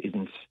AstroTurf it's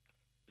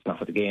not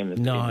for the game.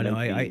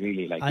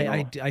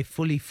 I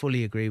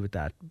fully agree with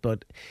that.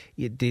 But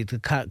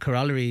the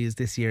corollary is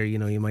this year,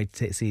 you might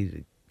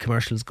see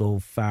commercials go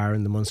far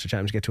in the Munster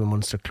Championship, get to a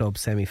Munster club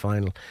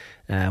semi-final,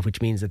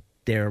 which means that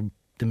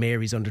the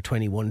Mary's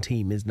under-21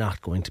 team is not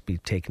going to be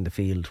taking the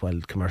field while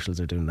commercials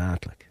are doing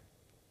that.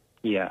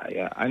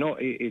 Yeah, I know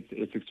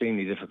it's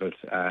extremely difficult.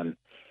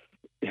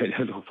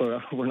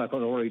 We're not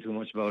going to worry too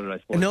much about it, I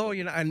suppose. No,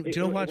 and do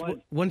you know what?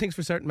 One thing's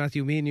for certain,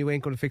 Matthew, me and you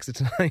ain't going to fix it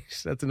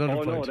tonight. That's another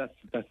point. No,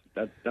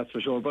 that's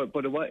for sure.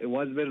 But it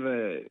was a bit of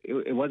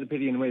it was a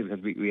pity in a way,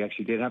 because we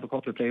actually did have a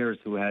couple of players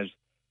who had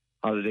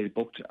holidays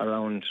booked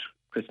around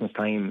Christmas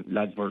time.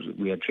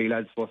 We had 3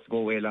 lads supposed to go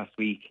away last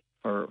week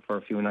for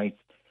a few nights.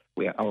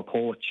 Our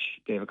coach,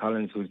 David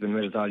Cullen, who's been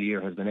with us all year,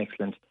 has been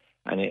excellent,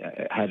 and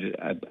had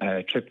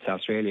a trip to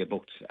Australia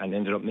booked and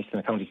ended up missing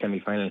a county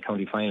semi-final and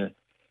county final,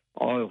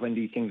 all when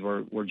these things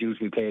were due to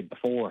be played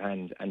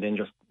beforehand, and then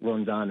just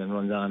runs on.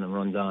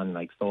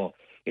 So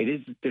it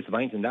is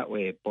disappointing that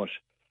way, but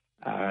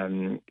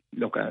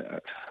look,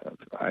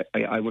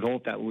 I would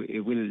hope that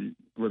it will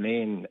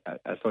remain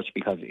as such,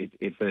 because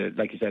it's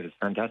like you said, it's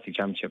a fantastic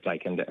championship,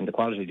 and the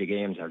quality of the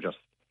games are just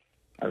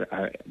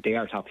they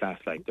are top class.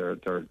 They're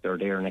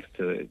there next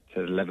to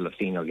the level of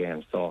senior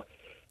games. So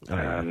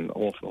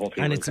hopefully,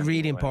 and it's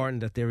really important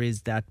that there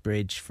is that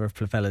bridge for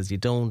fellas. The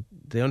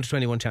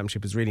under-21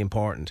 championship is really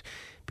important,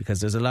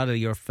 because there's a lot of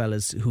your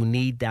fellas who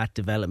need that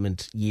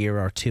development year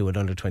or two at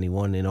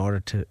under-21 in order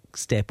to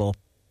step up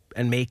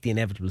and make the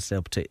inevitable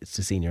step to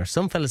senior.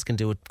 Some fellas can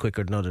do it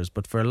quicker than others,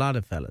 but for a lot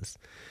of fellas,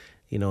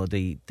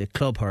 the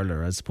club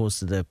hurler as opposed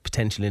to the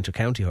potential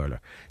intercounty hurler,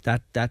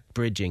 that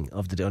bridging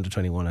of the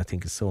under-21 I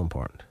think is so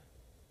important.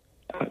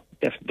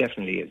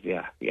 Definitely is,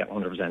 yeah,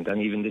 100%.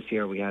 And even this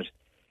year we had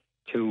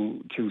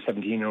two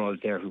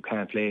 17-year-olds there who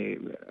can't play,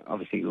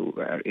 obviously, who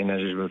are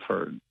ineligible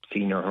for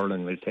senior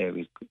hurling. We'll say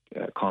we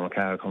Cormac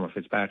Cal, Cormac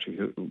Fitzpatrick,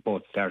 who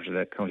both started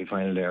at county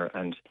final there,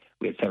 and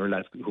we had several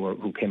lads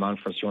who came on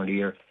for us during the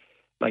year.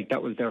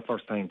 That was their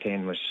first time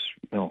playing with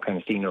kind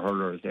of senior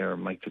hurlers there,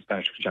 Mike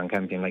Fitzpatrick, John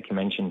Campion, like you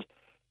mentioned.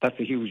 That's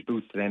a huge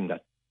boost to them,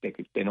 that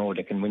they know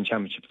they can win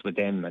championships with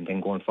them, and then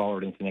going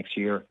forward into next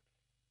year,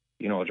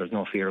 there's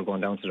no fear of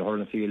going down to the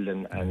hurling field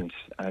and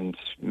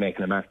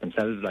making a mark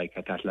themselves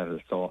at that level.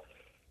 So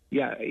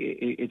yeah,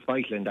 it's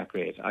vital in that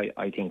grade.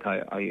 I think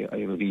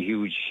it would be a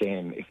huge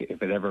shame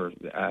if it ever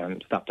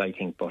stopped, I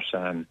think. But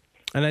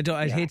and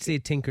I'd hate to see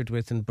it tinkered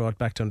with and brought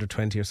back to under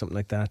 20 or something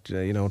like that,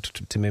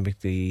 to mimic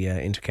the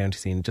intercounty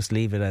scene. Just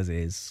leave it as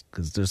is,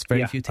 because there's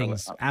very few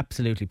things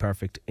absolutely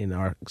perfect in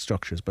our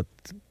structures, but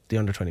the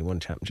under 21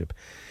 championship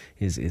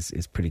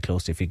is pretty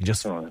close to. If you can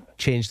just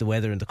change the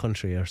weather in the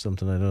country or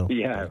something, I don't know.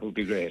 Yeah, it would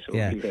be great.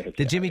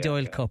 The Jimmy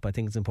Doyle Cup, I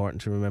think it's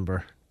important to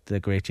remember the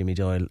great Jimmy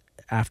Doyle,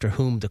 after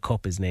whom the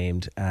cup is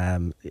named,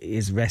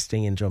 is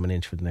resting in Drom and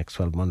Inch for the next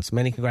 12 months.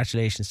 Many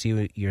congratulations to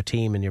you, your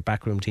team and your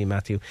backroom team,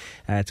 Matthew.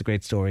 It's a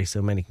great story,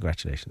 so many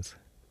congratulations.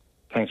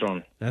 Thanks,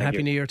 Ron. And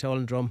Happy New Year to all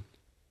in Drom.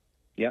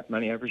 Yeah,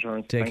 many happy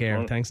returns. Take care.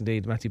 Ron. Thanks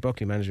indeed. Matthew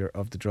Buckley, manager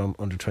of the Drom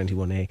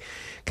under-21A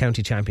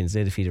county champions.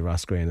 They defeated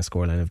Rossgrey in a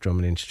scoreline of Drom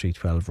and Inch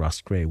 3-12,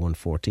 Rossgrey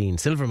 1-14.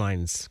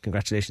 Silvermines,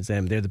 congratulations to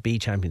them. They're the B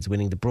champions,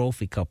 winning the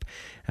Brophy Cup,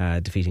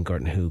 defeating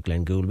Gorton Who,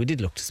 Glengould. We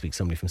did look to speak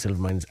somebody from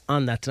Silvermines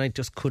on that tonight,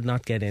 just could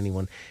not get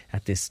anyone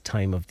at this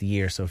time of the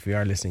year. So if you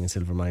are listening in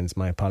Silvermines,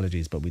 my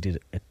apologies, but we did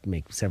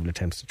make several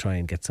attempts to try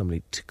and get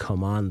somebody to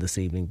come on this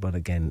evening, but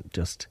again,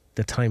 just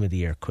the time of the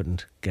year,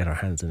 couldn't get our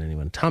hands on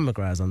anyone. Tom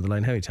McGrath on the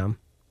line. How are you, Tom?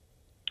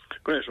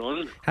 Great,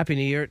 Ronan. Happy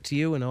New Year to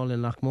you and all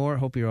in Lockmore.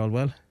 Hope you're all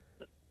well.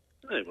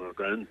 Hey, we're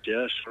Sure, grand,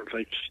 yeah, sure.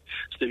 Like,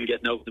 still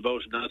getting out and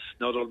about and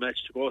not all match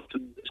to go up,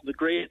 and isn't it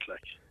great?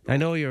 Like, I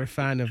know you're a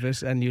fan of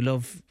it and you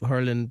love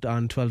hurling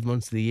on 12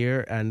 months of the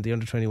year, and the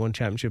Under-21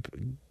 Championship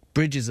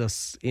bridges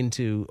us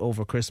into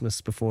over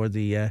Christmas before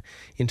the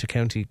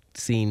intercounty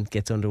scene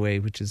gets underway,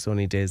 which is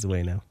only days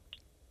away now.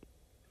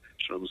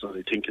 Sure, I was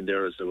only thinking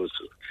there as I was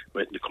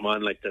waiting to come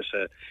on like that.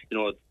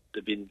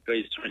 They've been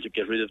guys trying to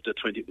get rid of the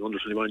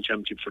Under-21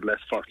 Championship for the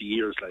last 40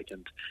 years, like,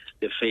 and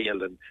they've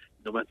failed. And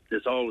no matter,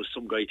 there's always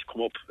some guy to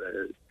come up,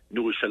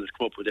 newish fellas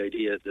come up with the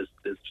idea.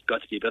 There's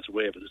got to be a better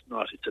way, but it's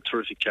not. It's a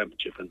terrific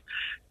championship, and I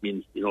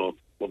mean,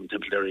 Women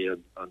Temple area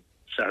on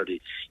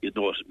Saturday, you'd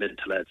know it meant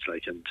to lads,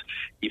 like, and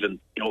even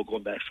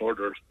going back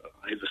further,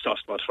 I have a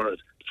soft spot for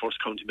it. The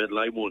first county medal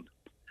I won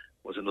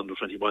was an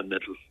Under-21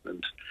 medal,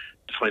 and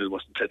the final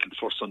wasn't settled the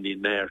first Sunday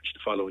in March the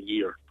following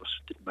year, but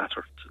it didn't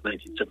matter. It's a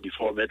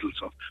 1974 medal,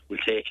 so we'll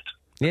take it.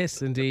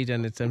 Yes, indeed,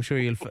 and I'm sure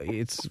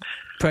it's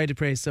pride to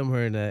praise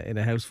somewhere in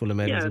a house full of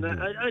medals. Yeah, and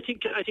I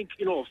think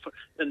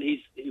and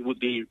he would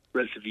be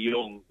relatively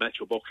young.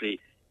 Matthew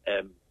Buckley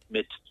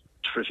made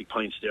terrific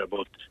points there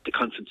about the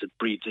confidence it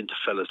breeds into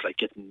fellas, like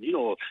getting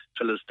young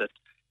fellas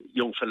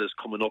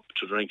coming up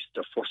to the ranks,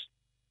 their first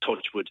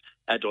touch with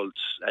adult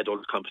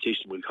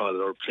competition, we'll call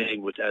it, or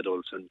playing with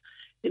adults, and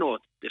they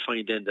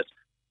find then that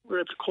we're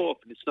able to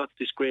cope, and it's not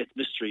this great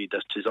mystery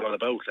that is all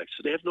about. Like,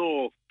 so they have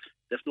no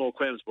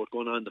qualms about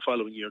going on the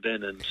following year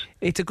then, and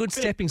it's a good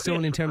stepping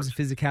stone in terms of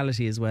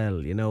physicality as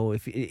well.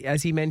 If,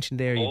 as he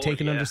mentioned there, you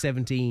take an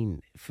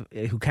under-17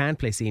 who can't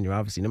play senior,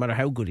 obviously, no matter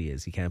how good he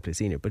is, he can't play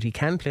senior, but he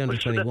can play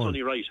under-21. That's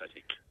only right, I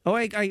think. Oh,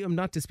 I'm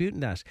not disputing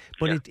that,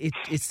 but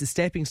it's the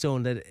stepping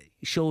stone that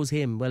shows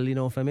him, well,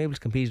 if I'm able to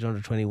compete at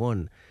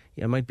under-21,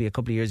 I might be a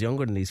couple of years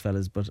younger than these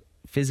fellas, but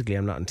physically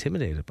I'm not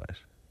intimidated by it.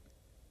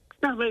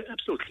 No,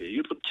 absolutely.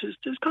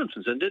 There's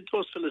confidence, and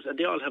those fellas, and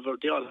they all have a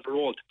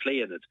role to play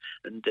in it,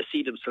 and they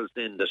see themselves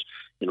then that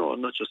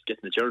I'm not just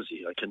getting a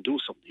jersey. I can do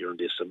something here in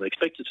this. I'm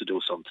expected to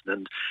do something,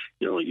 and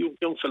you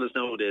young fellas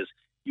nowadays,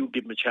 you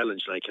give them a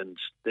challenge, like, and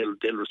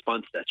they'll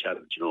respond to that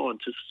challenge.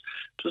 And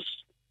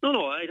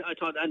I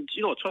thought, and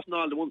it wasn't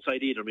all the one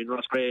side either. I mean,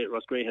 Ross Gray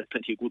had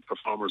plenty of good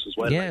performers as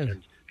well. Yeah. Like,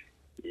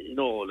 and,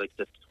 like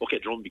that. Okay,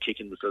 Drom be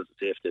kicking themselves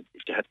if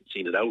they hadn't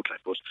seen it out.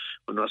 Like, but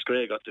when Ross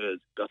Gray got the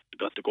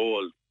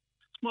goal,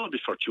 small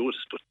bit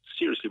fortuitous, but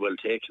seriously well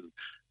taken. I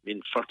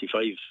mean,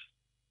 45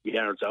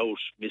 yards out,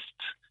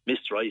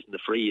 missed rising the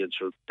free, and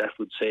sure that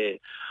would say,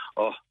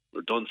 oh,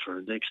 we're done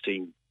for. The next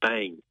thing,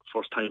 bang,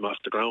 first time off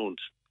the ground.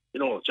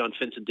 John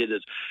Fenton did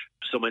it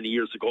so many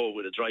years ago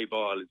with a dry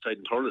ball inside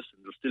in Thurles,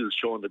 and they're still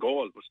showing the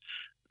goal, but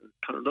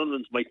Conor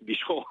Dunlan's mightn't be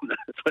shown.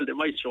 Well, they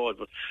might show it,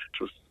 but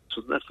it was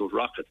an absolute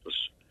rocket. But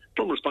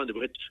Drum responded.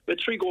 We had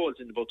 3 goals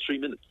in about 3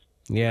 minutes.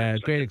 Yeah,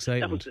 great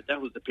excitement.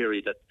 That was the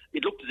period that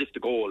it looked as if the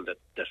goal that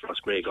Ross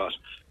Gray got,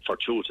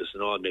 fortuitous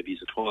and all, maybe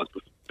as it was,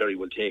 but very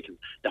well taken.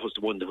 That was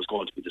the one that was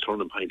going to be the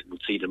turning point and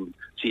would see them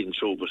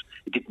through. But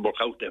it didn't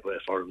work out that way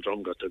for him.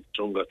 Drum got the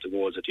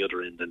goals at the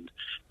other end, and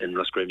then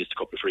Ross Gray missed a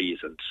couple of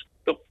frees. And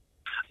look,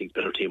 I think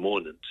better team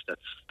won, and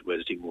that's the way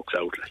the team works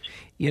out. Like,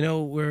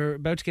 we're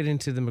about to get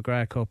into the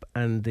McGrath Cup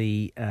and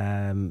the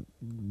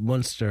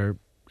Munster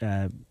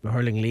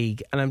hurling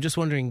league, and I'm just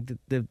wondering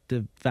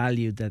the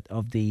value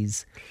of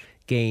these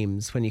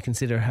games when you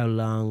consider how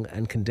long the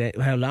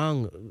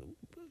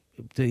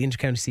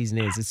intercounty season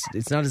is.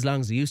 It's not as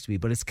long as it used to be,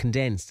 but it's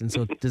condensed, and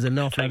so there's an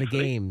awful lot of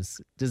games.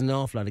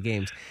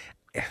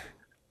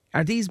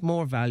 Are these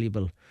more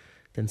valuable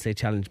than, say,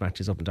 challenge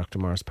matches up in Dr.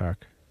 Morris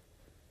Park?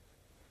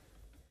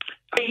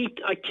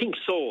 I think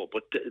so,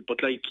 but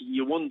like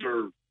you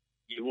wonder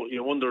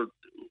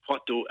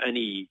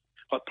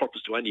what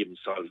purpose do any of them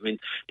serve? I mean,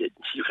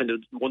 you kind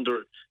of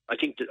wonder. I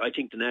think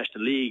the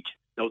National League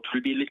now it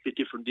will be a little bit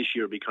different this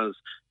year because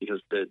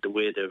the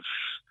way they're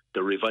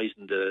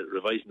revising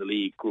the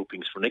league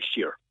groupings for next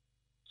year.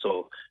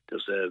 So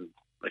there's a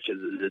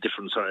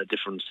different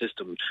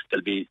system.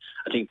 There'll be,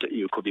 I think that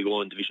you could be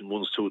going Division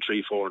 1s, 2,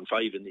 3, 4 and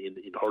 5 in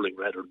hurling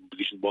rather than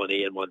Division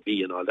 1A and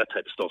 1B and all that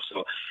type of stuff.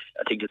 So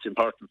I think it's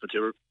important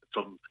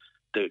from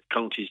the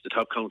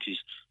top counties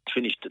to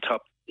finish the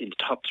top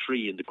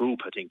 3 in the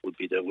group. I think would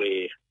be the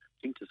way.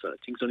 I think there's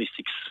only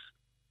 6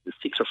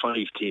 or 5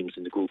 teams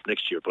in the group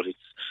next year, but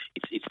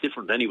it's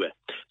different anyway.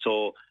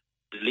 So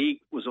the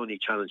league was only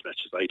challenge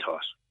matches, I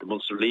thought. The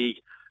Munster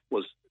Leagues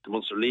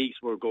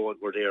were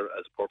there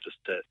as a purpose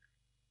to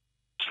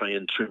try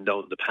and trim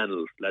down the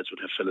panel. Lads would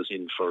have fellas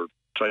in for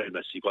trial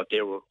matches, see what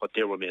they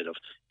were made of.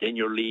 Then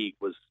your league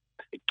was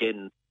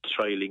again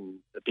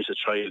a bit of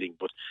trialling,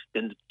 but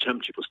then the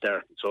championship was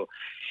starting. So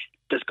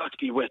there's got to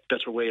be a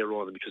better way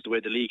around it, because the way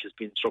the league has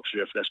been structured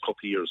here for the last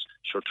couple of years,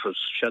 sure, it was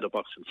shadow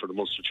boxing for the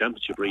Munster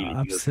Championship, really.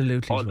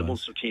 Absolutely. All the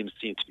Munster teams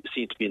seem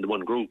to be in the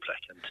one group,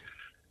 like, and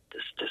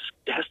there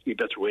has to be a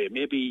better way.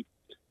 Maybe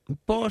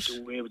but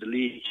the way with the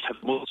league, have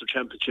the Munster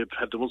Championship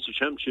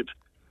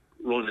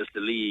run as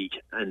the league,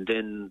 and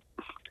then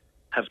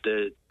have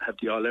the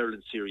All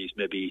Ireland series,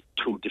 maybe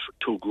two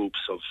groups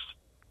of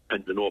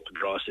and an open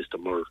draw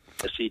system or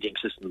a seeding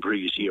system the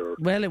previous year.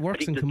 Well, it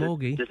works in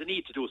Camogie. There's a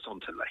need to do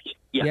something like.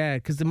 Yeah,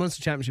 because the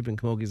Munster Championship in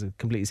Camogie is a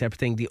completely separate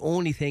thing. The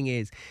only thing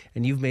is,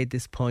 and you've made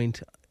this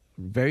point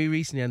very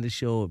recently on the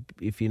show,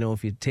 if you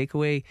take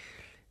away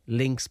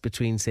links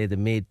between, say, the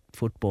mid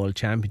football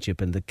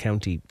championship and the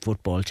county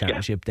football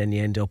championship, then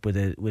you end up with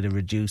a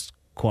reduced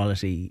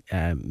quality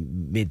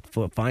mid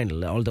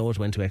final. Although it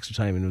went to extra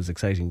time and it was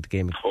exciting, the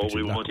game.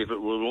 We won't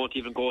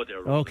even go there.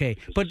 Okay,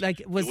 but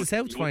was the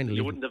South final?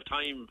 You wouldn't have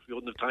time. You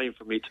wouldn't have time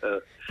for me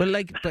to.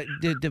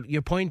 But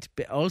your point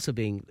also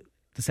being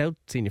the South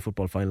Senior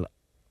Football final.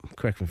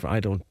 Correct me if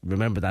I don't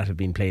remember that had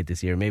been played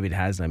this year. Maybe it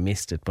has. I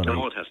missed it, but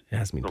no, it hasn't. It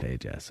hasn't been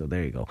played. Yeah, so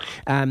there you go.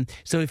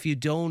 So if you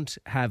don't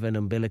have an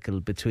umbilical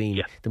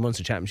between the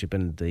Munster Championship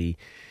and the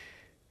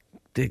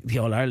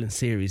All Ireland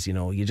series,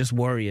 you just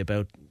worry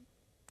about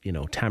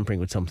tampering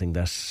with something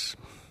that.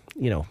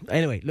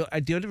 Anyway, look,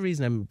 the other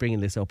reason I'm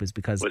bringing this up is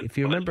because if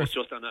you remember,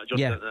 just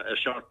a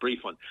short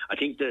brief one. I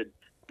think that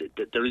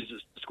there is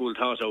a school of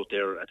thought out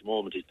there at the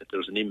moment is that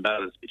there's an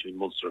imbalance between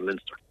Munster and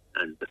Leinster,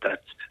 and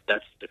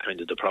that's the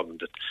kind of the problem,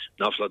 that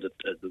an awful lot of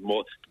the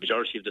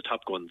majority of the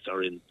top guns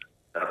are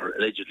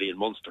allegedly in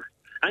Munster,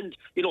 and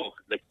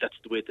that's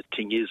the way the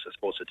thing is, I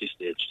suppose, at this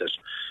stage. That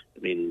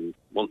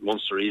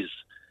Munster is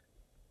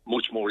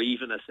much more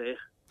even, I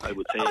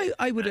would say.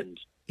 I would.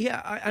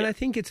 And I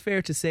think it's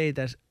fair to say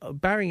that,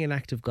 barring an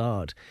act of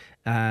God,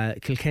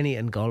 Kilkenny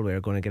and Galway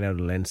are going to get out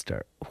of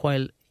Leinster.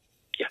 While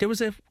there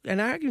was an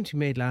argument you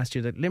made last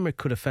year that Limerick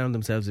could have found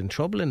themselves in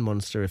trouble in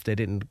Munster if they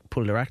didn't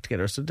pull their act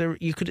together. So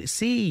you could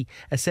see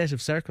a set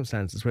of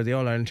circumstances where the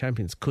All-Ireland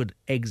champions could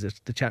exit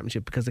the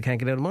championship because they can't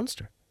get out of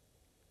Munster.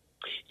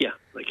 Yeah,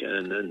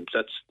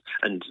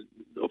 and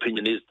the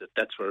opinion is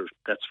that's where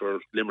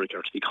Limerick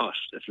are to be caught.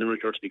 If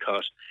Limerick are to be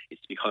caught,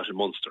 it's to be caught in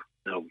Munster.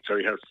 Now it's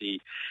very hard to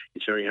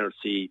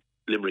see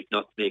Limerick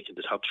not making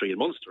the top three in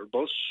Munster,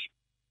 but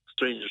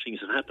stranger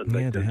things have happened.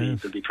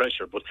 There'll be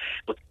pressure, but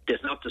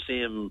there's not the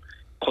same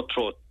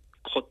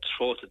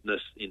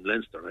cutthroatedness in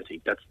Leinster. I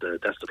think that's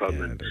the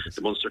problem.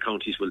 The Munster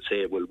counties will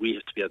say, well, we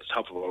have to be at the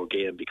top of our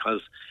game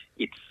because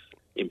it's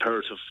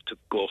imperative to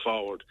go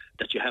forward,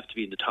 that you have to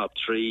be in the top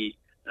three,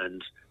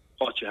 and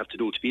what you have to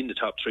do to be in the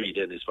top three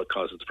then is what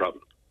causes the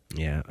problem.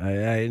 Yeah,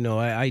 I know.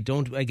 I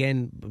don't,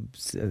 again,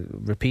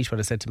 repeat what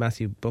I said to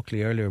Matthew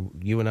Buckley earlier.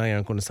 You and I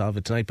aren't going to solve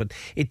it tonight, but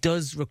it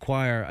does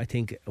require, I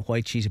think, a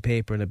white sheet of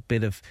paper and a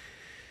bit of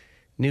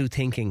new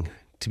thinking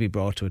to be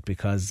brought to it,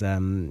 because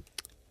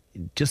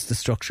just the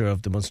structure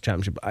of the Munster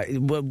Championship,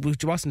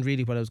 which wasn't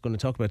really what I was going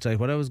to talk about tonight.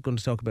 What I was going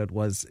to talk about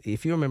was,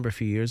 if you remember a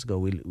few years ago,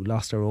 we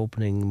lost our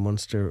opening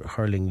Munster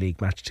Hurling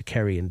League match to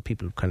Kerry, and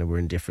people kind of were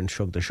indifferent,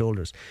 shrugged their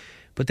shoulders.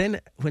 But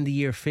then when the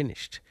year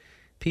finished,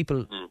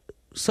 people,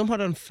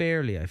 somewhat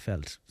unfairly, I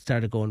felt,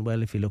 started going,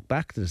 well, if you look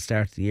back to the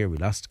start of the year, we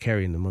lost to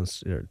Kerry in the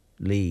Munster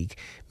League.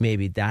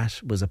 Maybe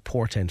that was a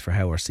portent for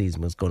how our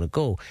season was going to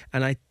go.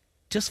 And I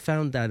just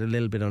found that a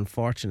little bit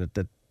unfortunate,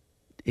 that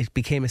it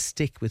became a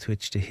stick with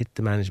which to hit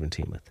the management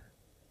team with.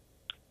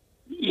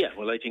 Yeah,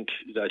 well, I think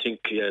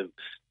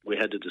we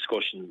had a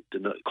discussion a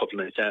couple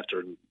of nights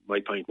after, and my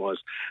point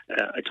was,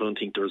 I don't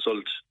think the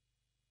result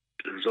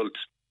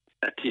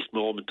at this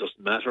moment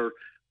doesn't matter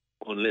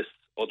unless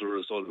other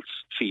results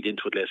feed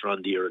into it later on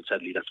in the year, and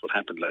sadly that's what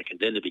happened. And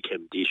then it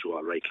became the issue,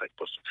 all right.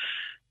 But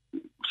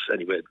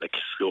anyway,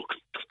 look,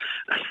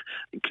 I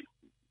think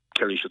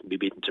Kerry shouldn't be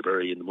beaten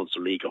Tipperary in the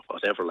Munster League or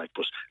whatever.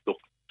 But look,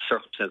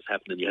 circumstances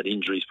happened, and you had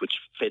injuries which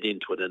fed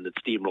into it, and it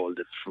steamrolled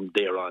it from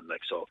there on.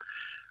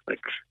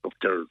 Look,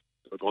 they're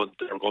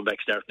going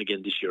back starting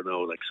again this year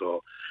now.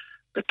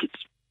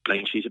 It's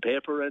blank sheet of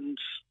paper, and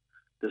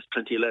there's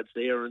plenty of lads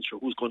there, and sure,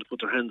 who's going to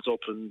put their hands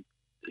up, and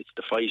it's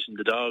the fight and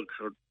the dog,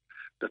 or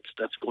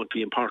that's going to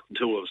be important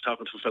too. I was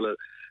talking to a fella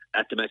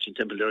at the match in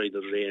Templederry the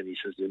other day, and he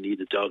says you need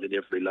a dog in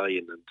every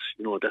line, and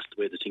that's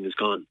the way the thing has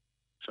gone.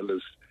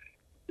 Fellas,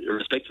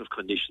 irrespective of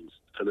conditions,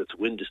 fella to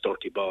win this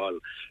dirty ball,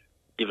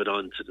 give it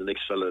on to the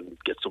next fella and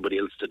get somebody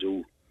else to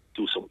do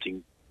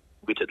something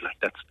with it.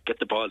 That's get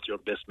the ball to your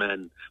best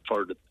man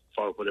for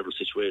whatever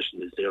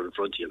situation is there in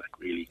front of you,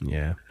 really.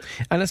 Yeah.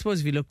 And I suppose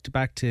if you looked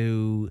back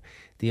to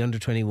the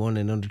under-21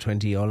 and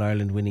under-20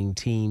 All-Ireland winning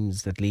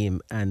teams that Liam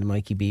and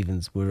Mikey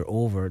Beavens were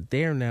over,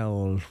 they're now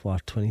all,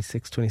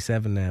 26,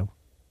 27 now?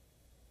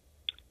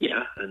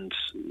 Yeah, and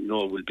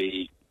will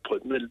be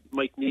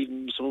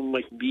some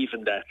might be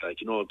even that,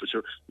 but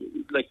you're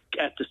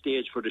at the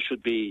stage where there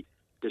should be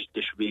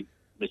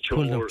mature,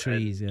 pulling up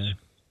trees,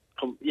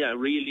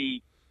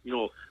 really,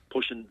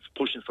 pushing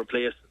for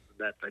places and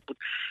that. But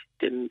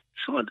then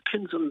it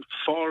depends on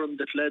form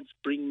that lads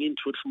bring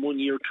into it from one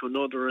year to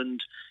another,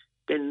 and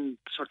then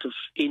sort of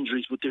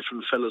injuries with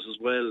different fellas as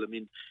well. I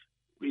mean,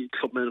 we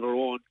clubman of our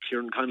own,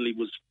 Kieran Connolly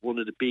was one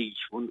of the big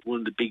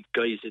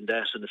guys in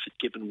that, and a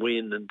Fitzgibbon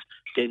win, and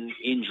then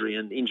injury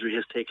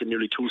has taken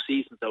nearly 2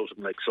 seasons out of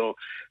him. So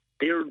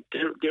they're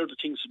the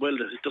things as well,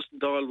 that it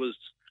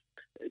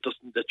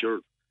doesn't that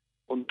your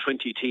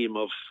under-20 team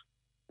of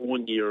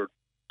 1 year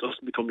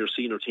doesn't become your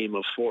senior team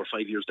of 4 or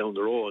 5 years down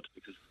the road,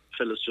 because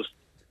fellas just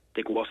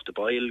they go off the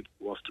bile,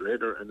 go off the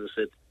radar, and I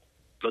said,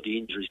 bloody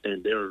injuries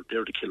then, they're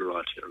the killer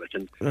altogether. Like,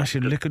 and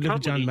actually, look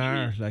at John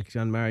Maher, like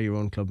John Maher, your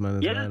own clubman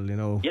as well. You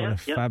know, what a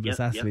fabulous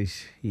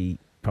athlete he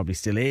probably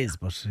still is,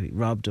 but he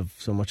robbed of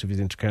so much of his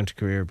intercounty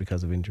career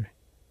because of injury.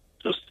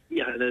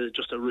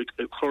 Just a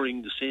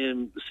recurring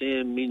the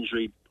same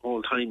injury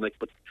all the time. Like,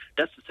 but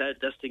that's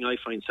the thing I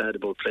find sad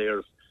about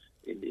players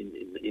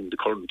in the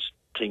current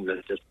thing.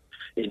 That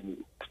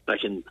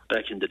back in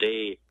the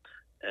day,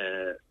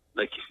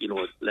 like, you know,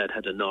 a lad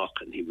had a knock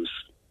and he was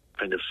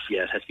kind of,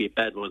 it had to be a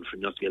bad one for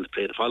him not to be able to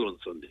play the following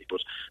Sunday.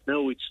 But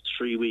now it's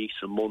 3 weeks,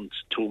 a month,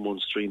 2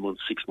 months, 3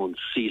 months, 6 months,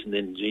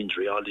 season-ending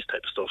injury, all this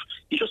type of stuff.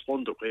 You just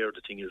wonder where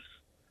the thing is.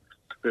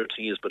 But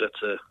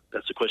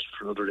that's a question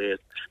for another day.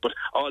 But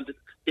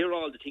they're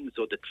all the things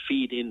though that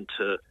feed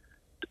into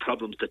the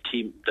problems that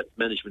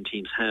management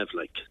teams have,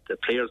 like the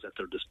players at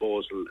their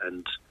disposal,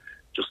 and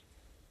just,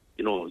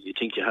 you know, you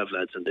think you have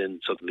lads and then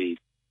suddenly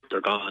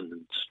they're gone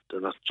and they're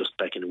not just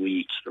back in a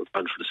week, they're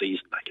gone for the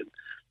season. Like, and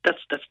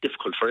that's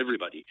difficult for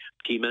everybody.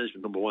 Team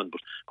management, number one,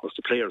 but of course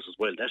the players as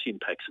well. That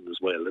impacts them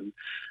as well, and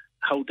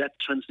how that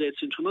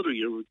translates into another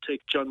year. We'll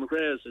take John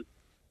McGrath as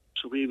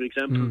a real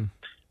example.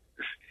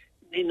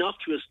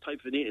 Innocuous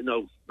type of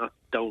not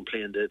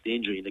downplaying the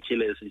injury in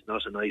Achilles is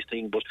not a nice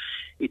thing, but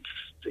it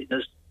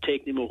has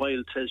taken him a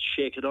while to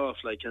shake it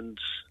off. Like, and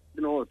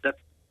you know that,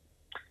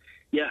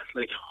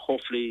 like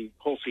hopefully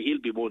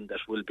he'll be one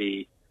that will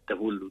be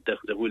able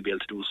to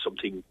do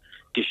something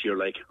this year,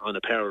 like on a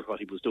par of what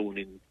he was doing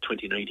in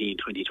 2019,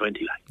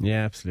 2020. Like.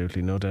 Yeah,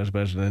 absolutely, no doubt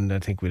about it, and I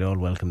think we'd all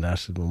welcome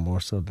that more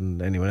so than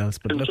anyone else.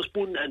 But look, just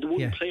one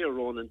player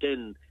on, and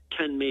then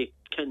can make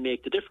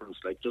the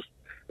difference. Like, just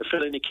a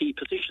fella in a key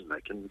position,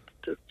 like, and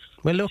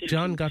well, look,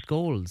 John got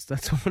goals.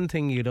 That's one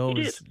thing you'd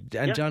always,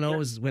 and John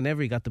always,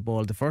 whenever he got the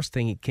ball, the first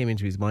thing came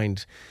into his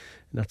mind,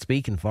 not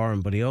speaking for him,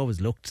 but he always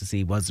looked to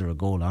see was there a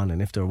goal on,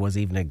 and if there was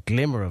even a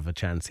glimmer of a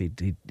chance,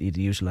 he'd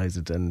utilise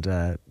it, and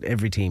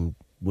every team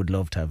would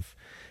love to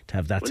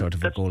have that sort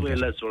of a goal.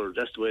 That's the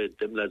way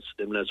them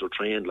lads were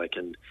trained, like,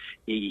 and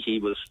he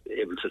was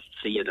able to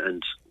see it,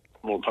 and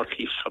more importantly,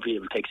 he was probably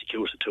able to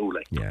execute it too,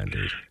 like. Yeah,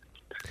 indeed.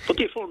 But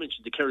the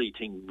aforementioned the Kerry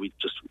thing, we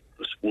just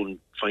one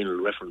final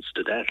reference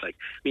to that. Like,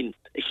 I mean,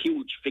 a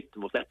huge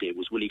victim of that day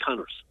was Willie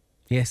Connors.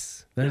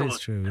 Yes, that is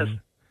true.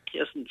 He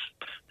hasn't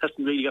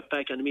really got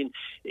back, and I mean,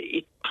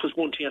 it was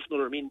one thing after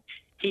another. I mean,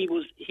 he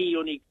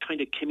only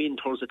kind of came in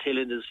towards the tail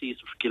end of the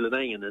season for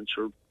Killinane, and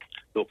sure,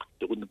 look,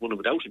 they wouldn't have won it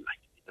without him. Like,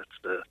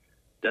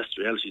 that's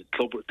the reality.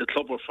 The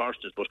club were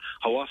fortunate, but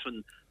how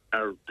often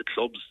are the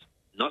clubs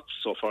not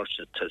so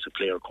fortunate as a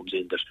player comes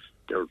in that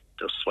they're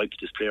swiped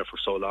this player for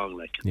so long,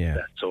 like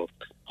that. So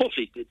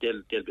hopefully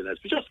they'll be lads.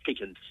 We're just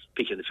picking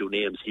a few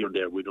names here and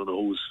there. We don't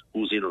know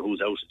who's in or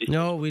who's out.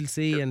 No, we'll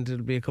see, and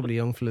it'll be a couple of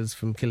young fellas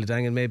from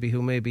Kildangan maybe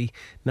who may be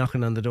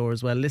knocking on the door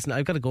as well. Listen,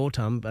 I've got to go,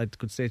 Tom. I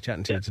could stay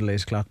chatting to you till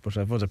 8 o'clock, but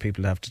I've other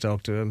people to have to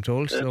talk to, I'm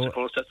told. So of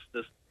course,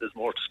 there's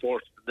more to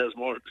sport. There's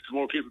more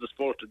people to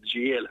sport than the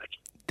GA, like.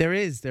 There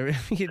is.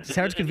 It's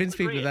hard to convince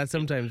people of that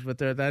sometimes, but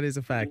that is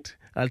a fact.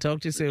 I'll talk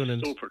to you soon.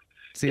 And super.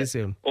 See you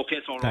soon. Okay,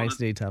 so thanks,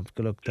 indeed, Tom.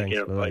 Good luck. Thanks.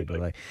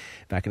 Bye.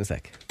 Back in a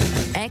sec.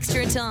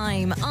 Extra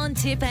time on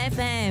Tip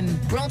FM.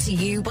 Brought to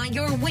you by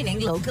your winning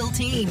local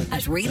team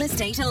at Real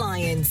Estate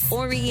Alliance.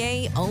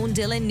 REA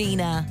Oundle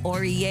Nina,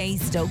 REA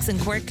Stokes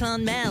and Quirk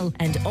Clonmel,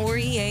 and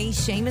REA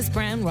Seamus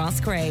Brown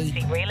Rosscray.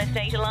 See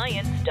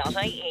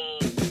realestatealliance.ie.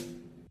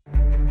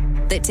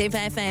 The Tip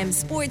FM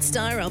Sports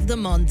Star of the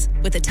Month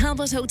with the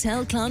Talbot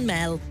Hotel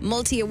Clonmel.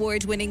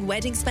 Multi-award winning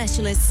wedding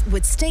specialists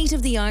with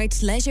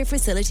state-of-the-art leisure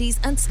facilities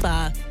and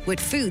spa with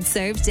food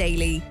served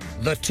daily.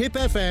 The Tip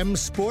FM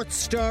Sports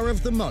Star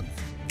of the Month.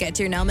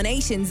 Get your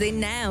nominations in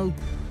now.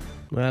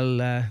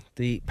 Well,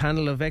 the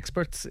panel of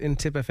experts in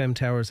Tip FM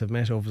Towers have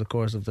met over the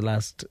course of the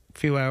last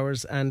few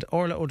hours, and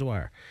Orla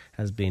O'Dwyer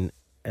has been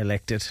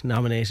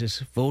nominated,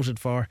 voted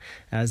for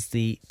as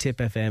the Tip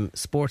FM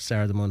Sports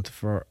Star of the Month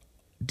for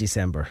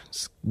December,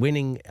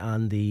 winning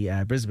on the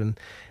Brisbane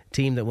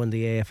team that won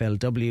the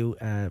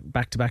AFLW,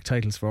 back-to-back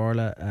titles for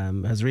Orla.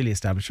 Has really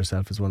established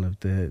herself as one of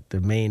the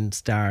main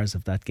stars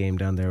of that game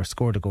down there.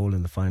 Scored a goal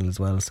in the final as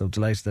well, so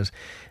delighted that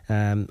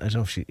I don't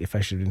know if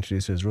I should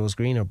introduce her as Rose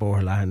Green or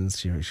Boherlahan.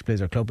 She plays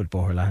her club at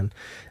Boherlahan,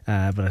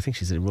 but I think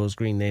she's a Rose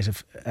Green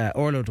native.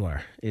 Orla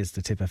O'Dwyer is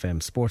the Tip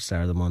FM Sports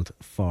Star of the Month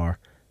for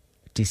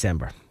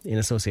December in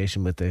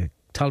association with the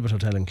Talbot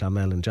Hotel in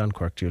Clonmel and John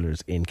Quirk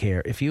Jewellers in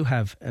Care. If you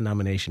have a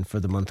nomination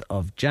for the month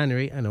of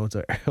January, I know it's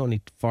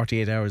only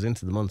 48 hours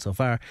into the month so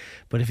far,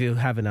 but if you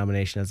have a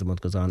nomination as the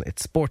month goes on,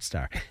 it's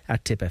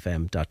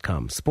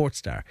sportstar@tipfm.com.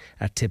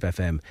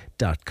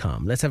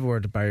 sportstar@tipfm.com. Let's have a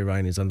word to Barry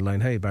Ryan, who's on the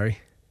line. Hi, Barry.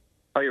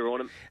 How are you,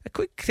 Ronan? A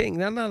quick thing,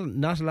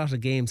 not a lot of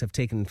games have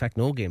taken, in fact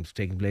no games have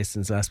taken place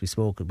since last we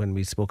spoke, when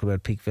we spoke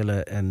about Peak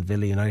Villa and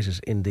Villa United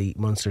in the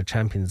Munster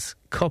Champions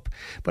Cup,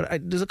 but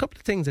there's a couple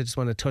of things I just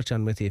want to touch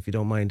on with you if you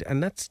don't mind,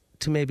 and that's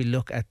to maybe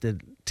look at the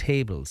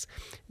tables.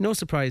 No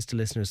surprise to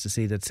listeners to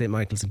see that St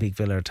Michael's and Peak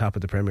Villa are top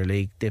of the Premier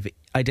League. They've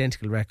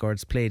identical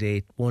records, played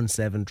 8, won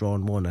 7,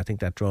 drawn 1. I think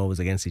that draw was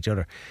against each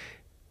other.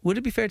 Would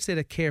it be fair to say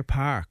that Cahir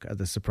Park are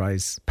the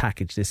surprise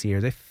package this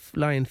year? They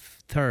lie in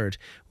third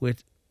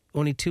with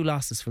only 2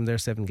 losses from their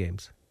 7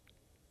 games.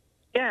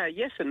 Yeah,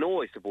 yes and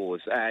no, I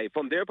suppose.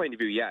 From their point of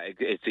view, yeah,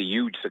 it's a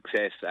huge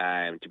success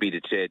to be the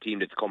team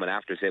that's coming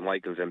after St.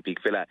 Michael's and Peak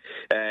Villa.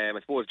 I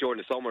suppose during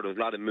the summer there was a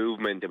lot of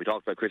movement. We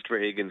talked about Christopher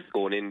Higgins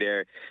going in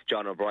there,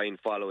 John O'Brien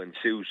following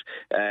suit,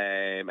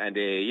 and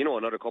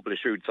another couple of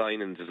shrewd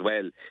signings as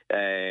well.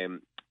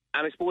 And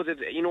I suppose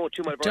it's,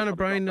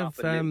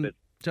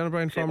 John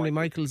O'Brien formerly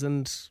Michael's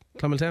and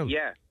Clonmeltown.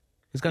 Yeah.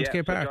 He's gone to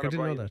Cahir Park. So I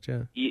didn't know that,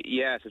 yeah.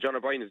 Yeah, so John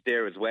O'Brien is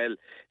there as well.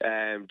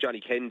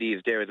 Johnny Kennedy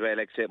is there as well,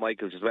 ex-St.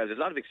 Michael's as well. There's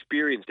a lot of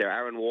experience there.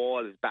 Aaron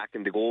Wall is back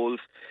in the goals.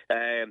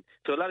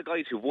 So a lot of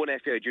guys who've won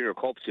FAI Junior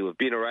Cups who have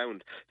been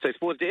around. So I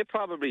suppose they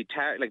probably,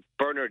 like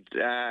Bernard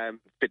Bernard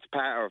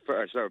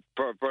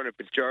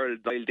Fitzgerald,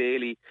 Niall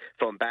Daly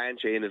from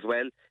Banshee in as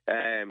well.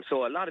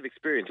 So a lot of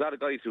experience, a lot of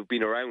guys who've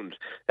been around,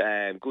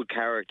 good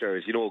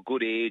characters,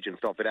 good age and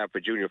stuff like that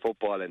for junior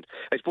football. And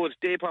I suppose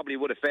they probably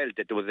would have felt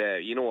that there was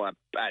a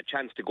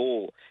chance to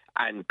go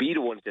and be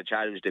the ones that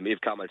challenged them if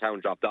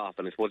Clonmeltown dropped off.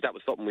 And I suppose that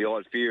was something we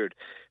all feared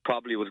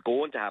probably was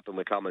going to happen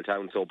with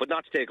Clonmeltown. So, but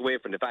not to take away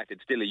from the fact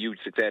it's still a huge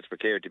success for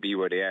Cahir to be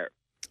where they are.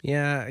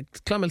 Yeah,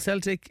 Clonmel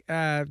Celtic,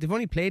 they've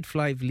only played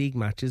 5 league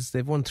matches.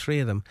 They've won 3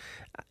 of them.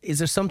 Is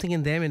there something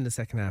in them in the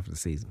second half of the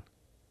season?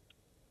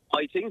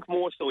 I think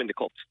more so in the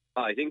cups.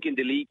 I think in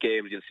the league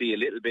games you'll see a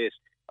little bit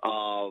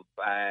of,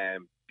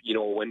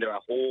 when they're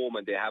at home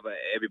and they have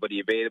everybody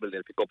available,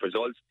 they'll pick up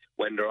results.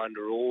 When they're on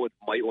the road,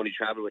 might only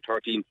travel with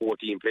 13,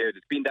 14 players.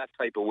 It's been that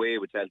type of way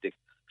with Celtic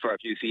for a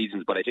few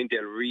seasons, but I think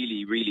they'll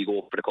really, really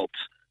go for the cups.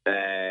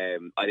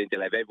 I think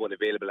they'll have everyone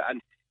available.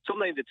 And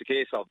sometimes it's a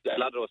case of a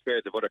lot of those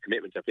players have other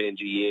commitments. They're playing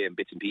GA and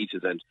bits and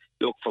pieces. And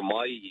look, from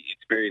my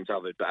experience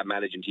of it,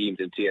 managing teams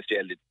in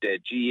TSDl, the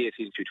GA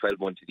seems to be 12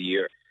 months of the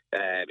year.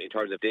 In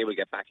terms of they will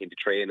get back into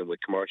training with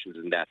commercials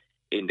and that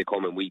in the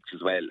coming weeks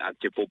as well. And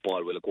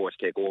football will of course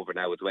take over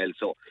now as well.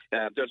 So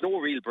there's no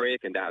real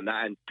break in that,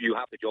 and you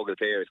have to juggle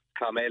players.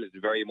 Clonmel is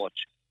very much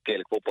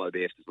Gaelic football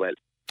based as well.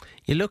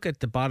 You look at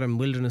the bottom,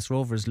 Wilderness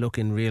Rovers look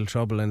in real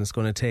trouble, and it's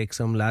going to take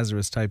some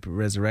Lazarus type of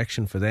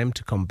resurrection for them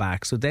to come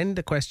back. So then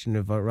the question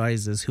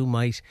arises, who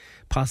might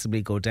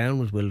possibly go down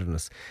with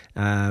Wilderness?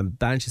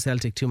 Banshee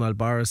Celtic, Tumal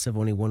Boris have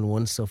only won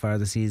once so far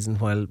this season,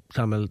 while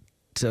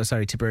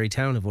Tipperary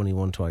Town have only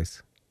won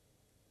twice.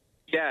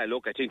 Yeah,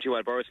 look, I think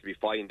Tumal Boris will be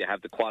fine. They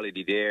have the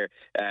quality there,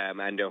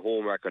 and their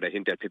home record, I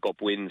think they'll pick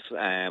up wins,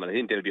 and I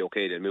think they'll be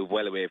okay. They'll move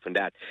well away from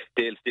that.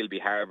 They'll still be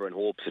harbouring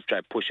hopes of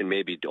pushing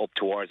maybe up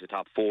towards the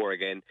top 4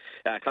 again.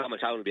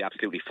 Clonmeltown will be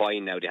absolutely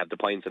fine now. They have the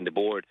points on the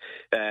board.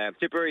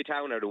 Tipperary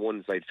Town are the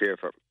ones I'd fear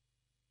for.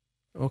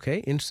 Okay,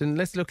 interesting.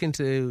 Let's look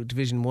into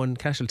Division 1.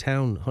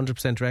 Castletown,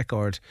 100%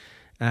 record.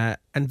 And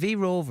V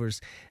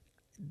Rovers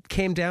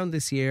came down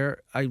this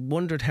year. I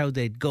wondered how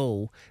they'd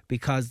go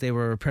because they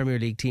were a Premier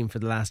League team for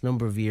the last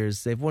number of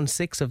years. They've won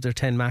 6 of their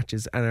 10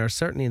 matches and are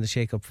certainly in the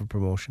shake-up for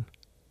promotion.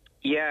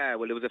 Yeah,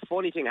 well, there was a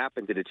funny thing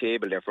happened to the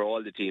table there for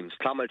all the teams.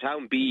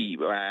 Clonmeltown B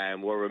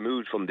were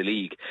removed from the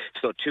league,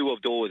 so 2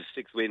 of those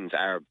 6 wins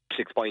are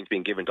 6 points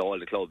being given to all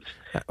the clubs.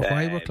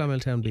 Why were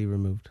Clonmeltown B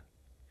removed?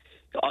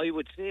 I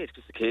would say it's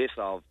just a case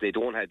of they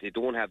don't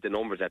have the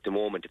numbers at the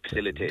moment to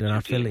facilitate. They're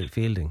not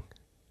fielding.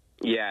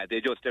 Yeah,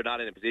 they're not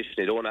in a position.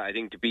 They don't. I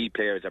think the B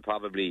players are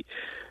probably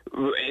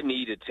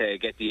needed to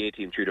get the A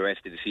team through the rest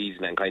of the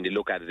season and kind of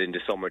look at it in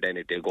the summer.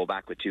 Then they'll go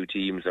back with 2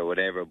 teams or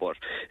whatever. But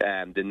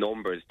the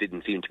numbers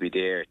didn't seem to be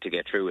there to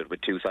get through it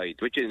with 2 sides,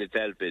 which in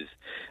itself is,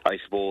 I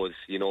suppose,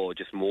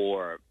 just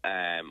more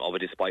of a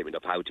disappointment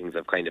of how things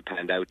have kind of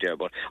panned out there.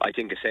 But I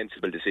think a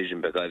sensible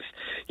decision because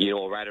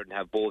rather than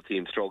have both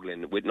teams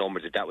struggling with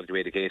numbers, if that was the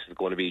way the case was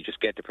going to be,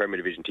 just get the Premier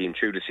Division team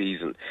through the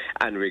season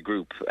and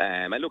regroup.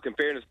 And look, in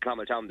fairness to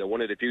Clonmeltown, they're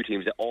one of the few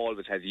teams that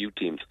always has youth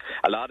teams.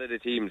 A lot of the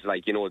teams,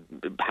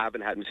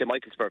 haven't had, St.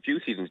 Michael's for a few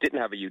seasons didn't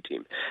have a youth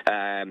team.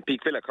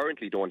 Peak Villa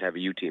currently don't have a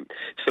youth team.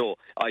 So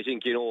I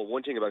think,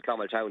 one thing about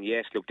Clonmeltown,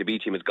 yes, look, the B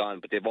team is gone,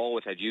 but they've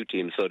always had youth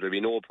teams, so there'll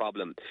be no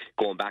problem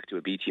going back to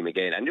a B team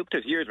again. And look,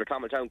 there's years where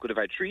Clonmeltown could have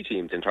had 3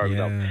 teams in terms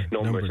of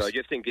numbers. So I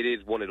just think it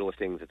is one of those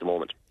things at the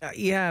moment.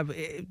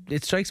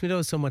 It strikes me though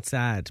as somewhat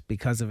sad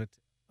because of a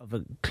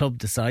club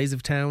the size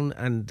of town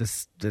and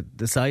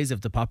the size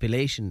of the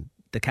population,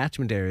 the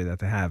catchment area that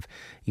they have.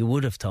 You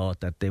would have thought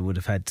that they would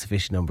have had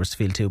sufficient numbers to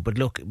field 2, but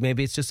look,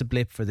 maybe it's just a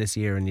blip for this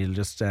year and you'll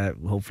just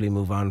hopefully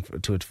move on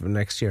to it for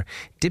next year.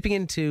 Dipping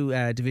into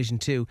Division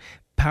 2,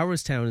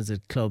 Powerstown is a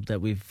club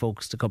that we've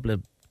focused a couple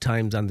of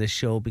times on this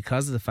show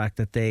because of the fact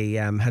that they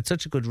had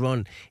such a good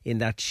run in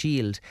that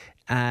Shield.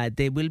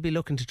 They will be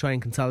looking to try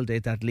and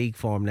consolidate that league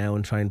form now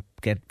and try and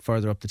get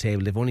further up the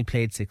table. They've only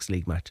played 6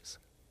 league matches.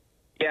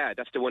 Yeah,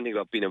 that's the one thing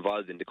about being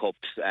involved in the Cups.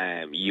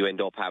 You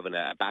end up having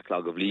a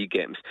backlog of league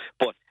games.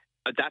 But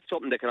that's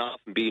something that can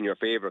often be in your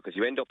favour, because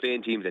you end up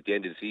playing teams at the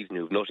end of the season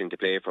who have nothing to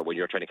play for when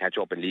you're trying to catch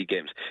up in league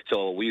games.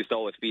 So we used to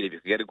always feel if you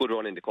could get a good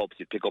run in the cups,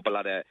 you'd pick up a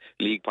lot of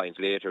league points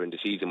later in the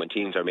season when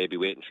teams are maybe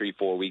waiting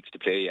 3-4 weeks to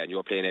play and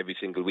you're playing every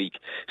single week.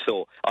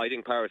 So I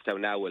think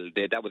Paris-Town now,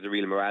 that was a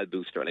real morale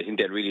booster, and I think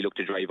they'll really look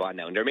to drive on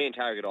now. And their main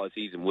target all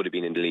season would have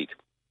been in the league.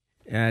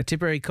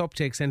 Tipperary Cup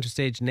takes centre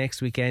stage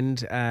next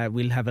weekend.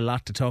 We'll have a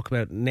lot to talk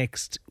about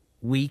next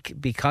week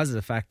because of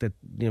the fact that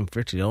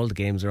virtually all the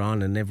games are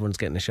on and everyone's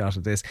getting a shot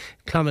at this.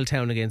 Clonmel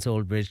Town against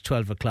Old Bridge,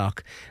 12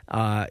 o'clock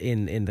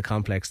in the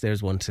complex.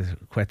 There's one to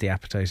whet the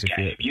appetite.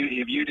 If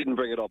you didn't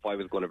bring it up, I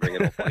was going to bring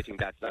it up. I think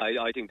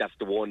that's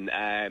the one.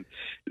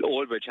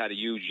 Old Bridge had a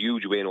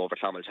huge win over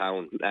Clonmel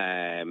Town.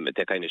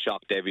 They kind of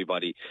shocked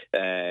everybody.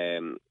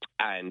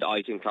 And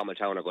I think Clonmel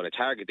Town are going to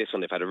target this one.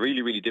 They've had a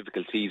really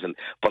difficult season,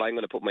 but I'm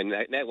going to put my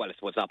neck, well, I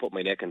suppose not put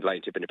my neck in the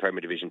line tipping the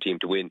Premier Division team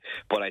to win,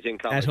 but I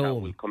think Clonmel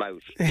Town will come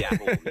out.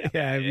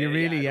 You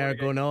really are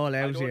going all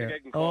out here,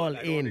 all in.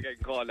 I don't think I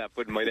can call that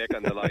putting my neck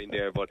on the line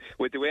there, but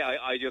with the way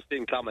I just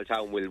think Clonmel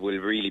Town will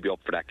really be up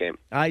for that game.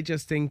 I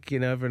just think you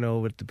never know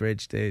with the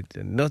Bridge. They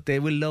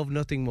will love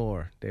nothing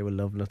more. They will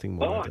love nothing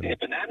more. Oh, they're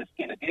bananas,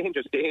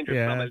 dangerous.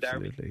 Yeah,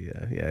 absolutely.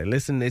 Yeah.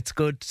 Listen, it's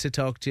good to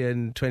talk to you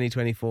in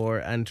 2024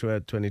 and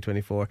throughout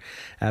 2024.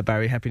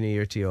 Barry, Happy New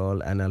Year to you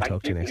all, and I'll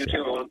talk to you next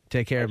year.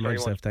 Take care of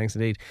yourself. Thanks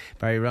indeed.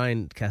 Barry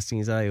Ryan casting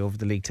his eye over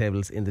the league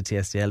tables in the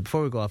TSDl.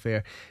 Before we go off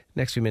air,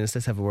 next few minutes,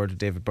 let's have a word with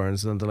David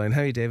Byrnes on the line.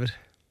 How are you, David?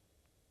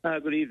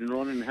 Good evening,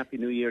 Ronan, and Happy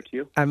New Year to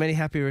you. And many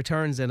happy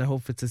returns, and I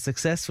hope it's a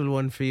successful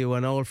one for you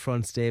on all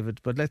fronts, David.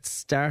 But let's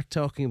start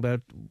talking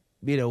about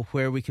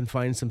where we can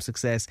find some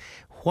success.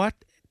 What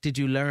did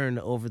you learn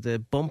over the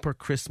bumper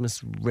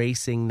Christmas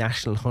racing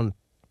national hunt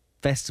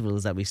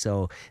festivals that we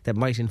saw that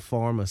might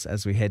inform us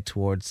as we head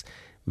towards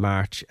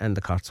March and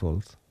the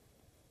Cotswolds?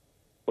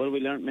 Well,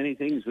 we learned many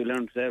things. We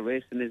learned that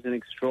racing is an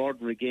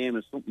extraordinary game.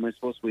 It's something I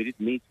suppose we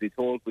didn't need to be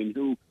told we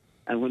knew.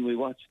 And when we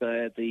watched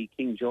the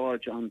King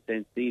George on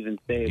St. Stephen's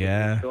Day, it was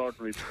an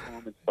extraordinary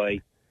performance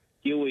by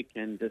Hewick,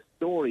 and the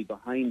story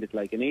behind it,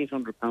 like an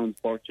 £800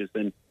 purchase,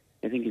 and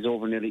I think he's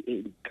over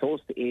nearly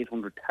close to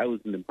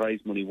 800,000 in prize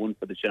money won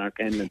for the shark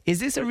handling. Is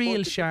this a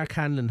real shark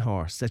handling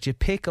horse that you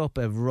pick up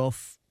a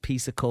rough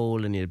piece of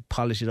coal and you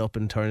polish it up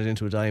and turn it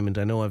into a diamond?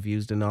 I know I've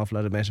used an awful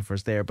lot of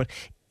metaphors there, but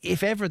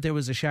if ever there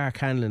was a shark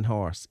handling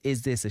horse,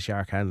 is this a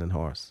shark handling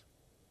horse?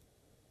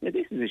 Yeah,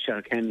 this is a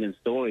shark handling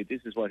story.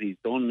 This is what he's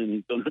done, and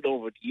he's done it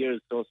over the years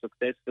so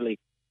successfully.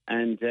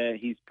 And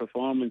his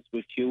performance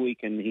with Hewick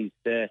and his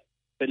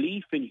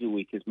belief in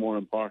Hewick is more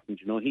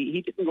important.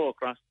 He didn't go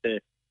across to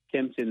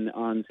Kempton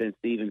on St.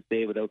 Stephen's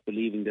Day without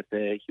believing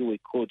that Hewick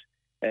could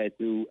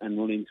do and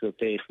run into a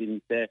place.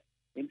 And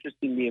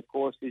interestingly, of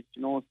course, is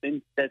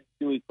since that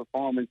Hewick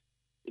performance,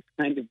 it's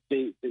kind of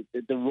the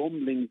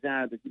rumblings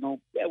are that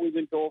we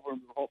went over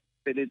and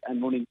fitted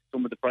and running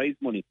some of the prize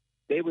money.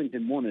 They went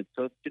and won it,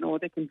 so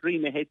they can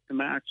dream ahead to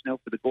March now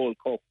for the Gold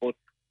Cup. But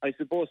I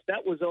suppose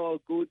that was all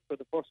good for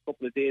the first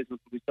couple of days until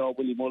we saw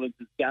Willie Mullins'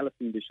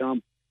 galloping the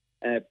Champ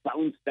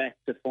bounce back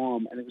to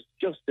form, and it was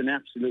just an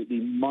absolutely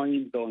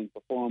mind-blowing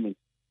performance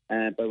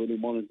by Willie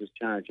Mullins'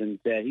 charge. And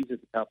he's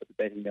at the top of the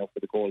betting now for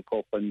the Gold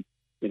Cup, and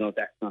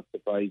that's not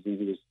surprising.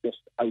 He was just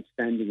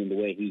outstanding in the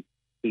way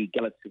he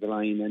galloped to the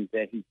line, and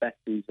he's back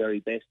to his very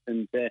best.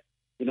 And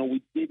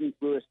we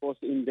were supposed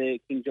to, in the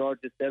King George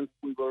itself,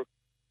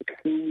 the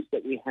clues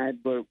that we had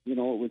were, it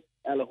was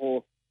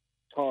Allaho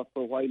thought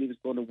for a while he was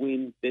going to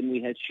win. Then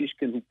we had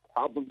Shishkin, who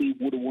probably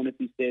would have won if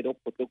he stayed up,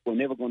 but look, we're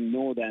never going to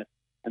know that.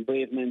 And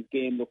Brave Man's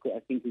Game, look,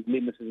 I think he's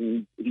limited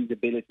in his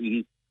ability.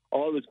 He's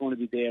always going to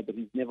be there, but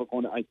he's never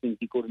going to, I think,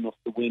 be good enough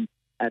to win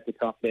at the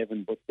top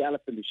 11. But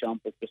Galloping the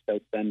Champ was just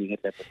outstanding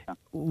at that time.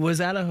 Was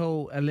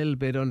Allaho a little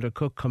bit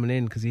undercooked coming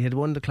in? Because he had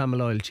won the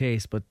Clonmel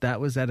Chase, but that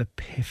was at a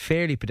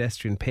fairly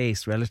pedestrian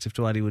pace relative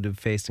to what he would have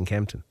faced in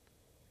Kempton.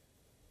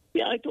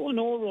 Yeah, I don't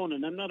know,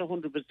 Ronan. I'm not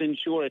 100%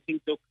 sure. I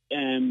think, look,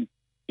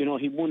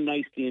 he won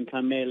nicely in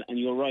Clonmel, and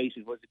you're right,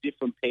 it was a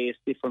different pace,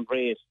 different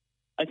race.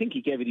 I think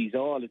he gave it his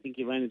all. I think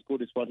he ran as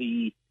good as what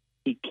he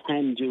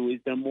can do. Is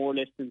there more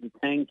left in the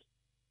tank?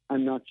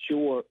 I'm not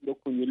sure. Look,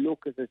 when you look,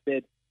 as I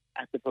said,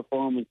 at the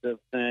performance of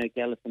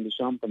Galloping the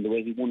Champ and the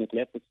way he won at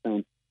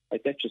Leopardstown,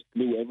 like that just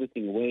blew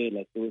everything away.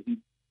 Like there was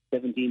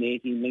 17,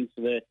 18 lengths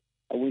of a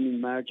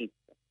winning margin.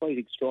 That's quite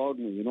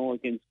extraordinary,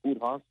 against good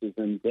horses.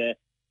 And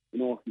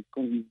it's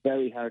going to be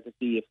very hard to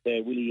see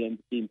if Willie and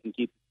the team can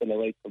keep the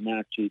fella right for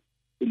March. He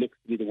looks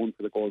to be the one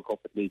for the Gold Cup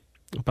at least.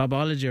 Bob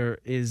Olliger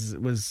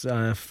was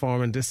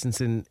form and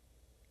distance in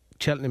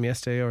Cheltenham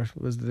yesterday, or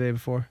was it the day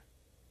before?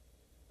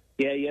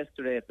 Yeah,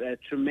 yesterday. A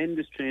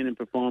tremendous training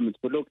performance.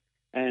 But look,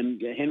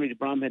 Henry de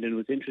Bromhead, and it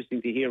was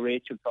interesting to hear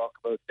Rachel talk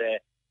about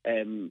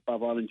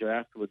Bob Olliger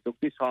afterwards. Look,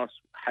 this horse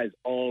has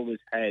always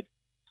had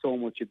so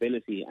much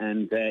ability,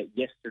 and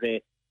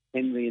yesterday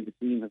Henry and the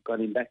team have got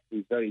him back to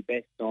his very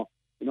best. So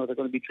they're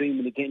going to be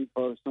dreaming again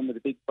for some of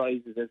the big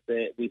prizes as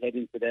we head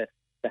into the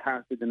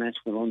heart of the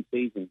national run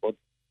season. But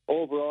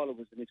overall, it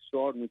was an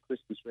extraordinary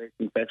Christmas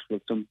racing festival,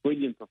 some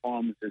brilliant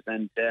performances,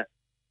 and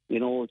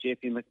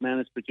JP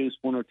McManus produced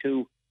one or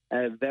two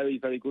very,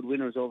 very good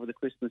winners over the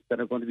Christmas that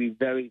are going to be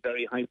very,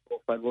 very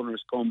high-profile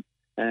runners come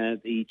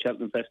the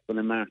Cheltenham Festival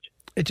in March.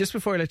 Just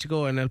before I let you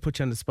go, and I'll put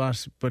you on the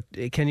spot, but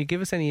can you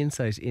give us any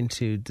insight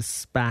into the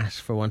spat,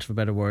 for want of a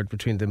better word,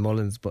 between the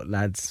Mullins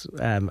lads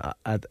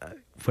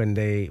when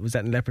they was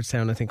at in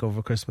Leopardstown, I think,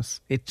 over Christmas?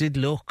 It did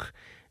look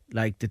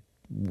like the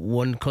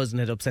one cousin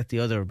had upset the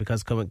other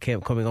because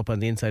coming up on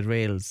the inside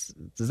rails.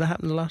 Does that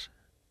happen a lot?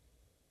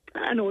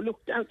 I know, look,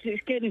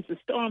 it's getting the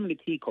storm in the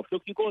teacup.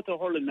 Look, you go to a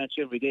hurling match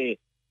every day,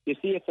 you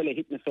see a fella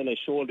hitting a fella's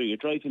shoulder, you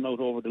drive him out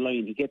over the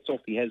line, he gets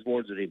up, he has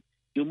words with him.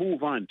 You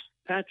move on.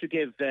 Patrick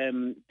gave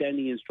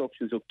Danny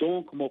instructions of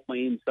don't come up my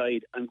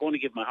inside, I'm going to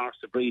give my horse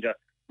a breather.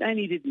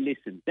 Danny didn't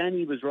listen.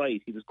 Danny was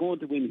right. He was going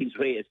to win his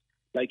race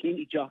like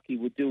any jockey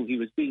would do. He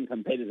was being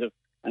competitive.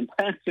 And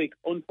Patrick,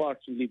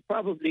 unfortunately,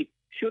 probably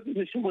shouldn't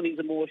have shown his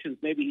emotions.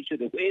 Maybe he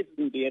should have waited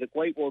and he had a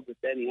quiet word with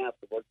Danny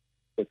afterwards.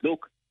 But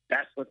look,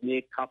 that's what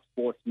makes top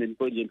sportsmen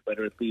brilliant,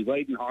 whether it be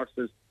riding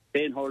horses,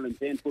 playing hurling,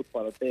 playing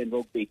football or playing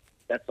rugby.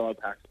 That's all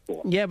part of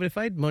sport. Yeah, but if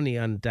I had money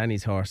on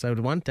Danny's horse, I would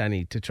want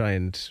Danny to try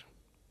and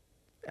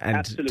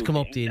to come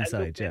up the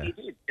inside.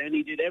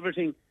 Danny did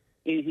everything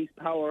in his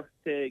power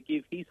to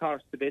give his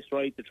horse the best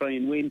ride to try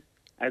and win.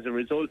 As a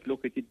result,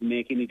 look, it didn't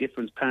make any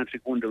difference.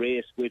 Patrick won the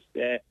race with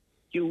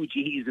huge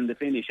ease in the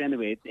finish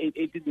anyway.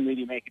 It didn't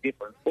really make a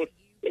difference. But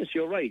yes,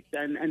 you're right.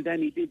 And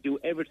Danny did do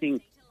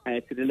everything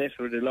to the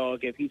letter of the law,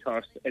 gave his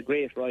horse a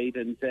great ride,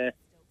 and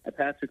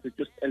Patrick was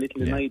just a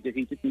little annoyed that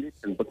he didn't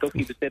listen. But look,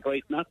 he was dead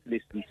right not to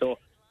listen. So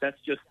that's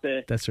just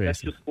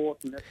sport,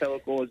 and that's how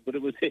it goes. But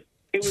it was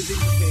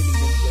entertaining.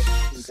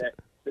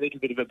 A little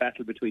bit of a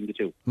battle between the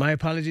two. My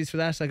apologies for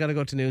that. I got to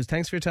go to news.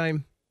 Thanks for your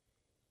time.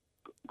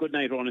 Good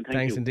night, Ronan.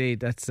 Thanks indeed.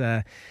 That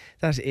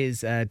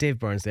is David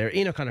Byrnes there.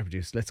 Ian O'Connor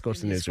produced. Let's go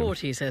to the news.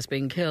 40s has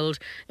been killed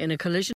in a collision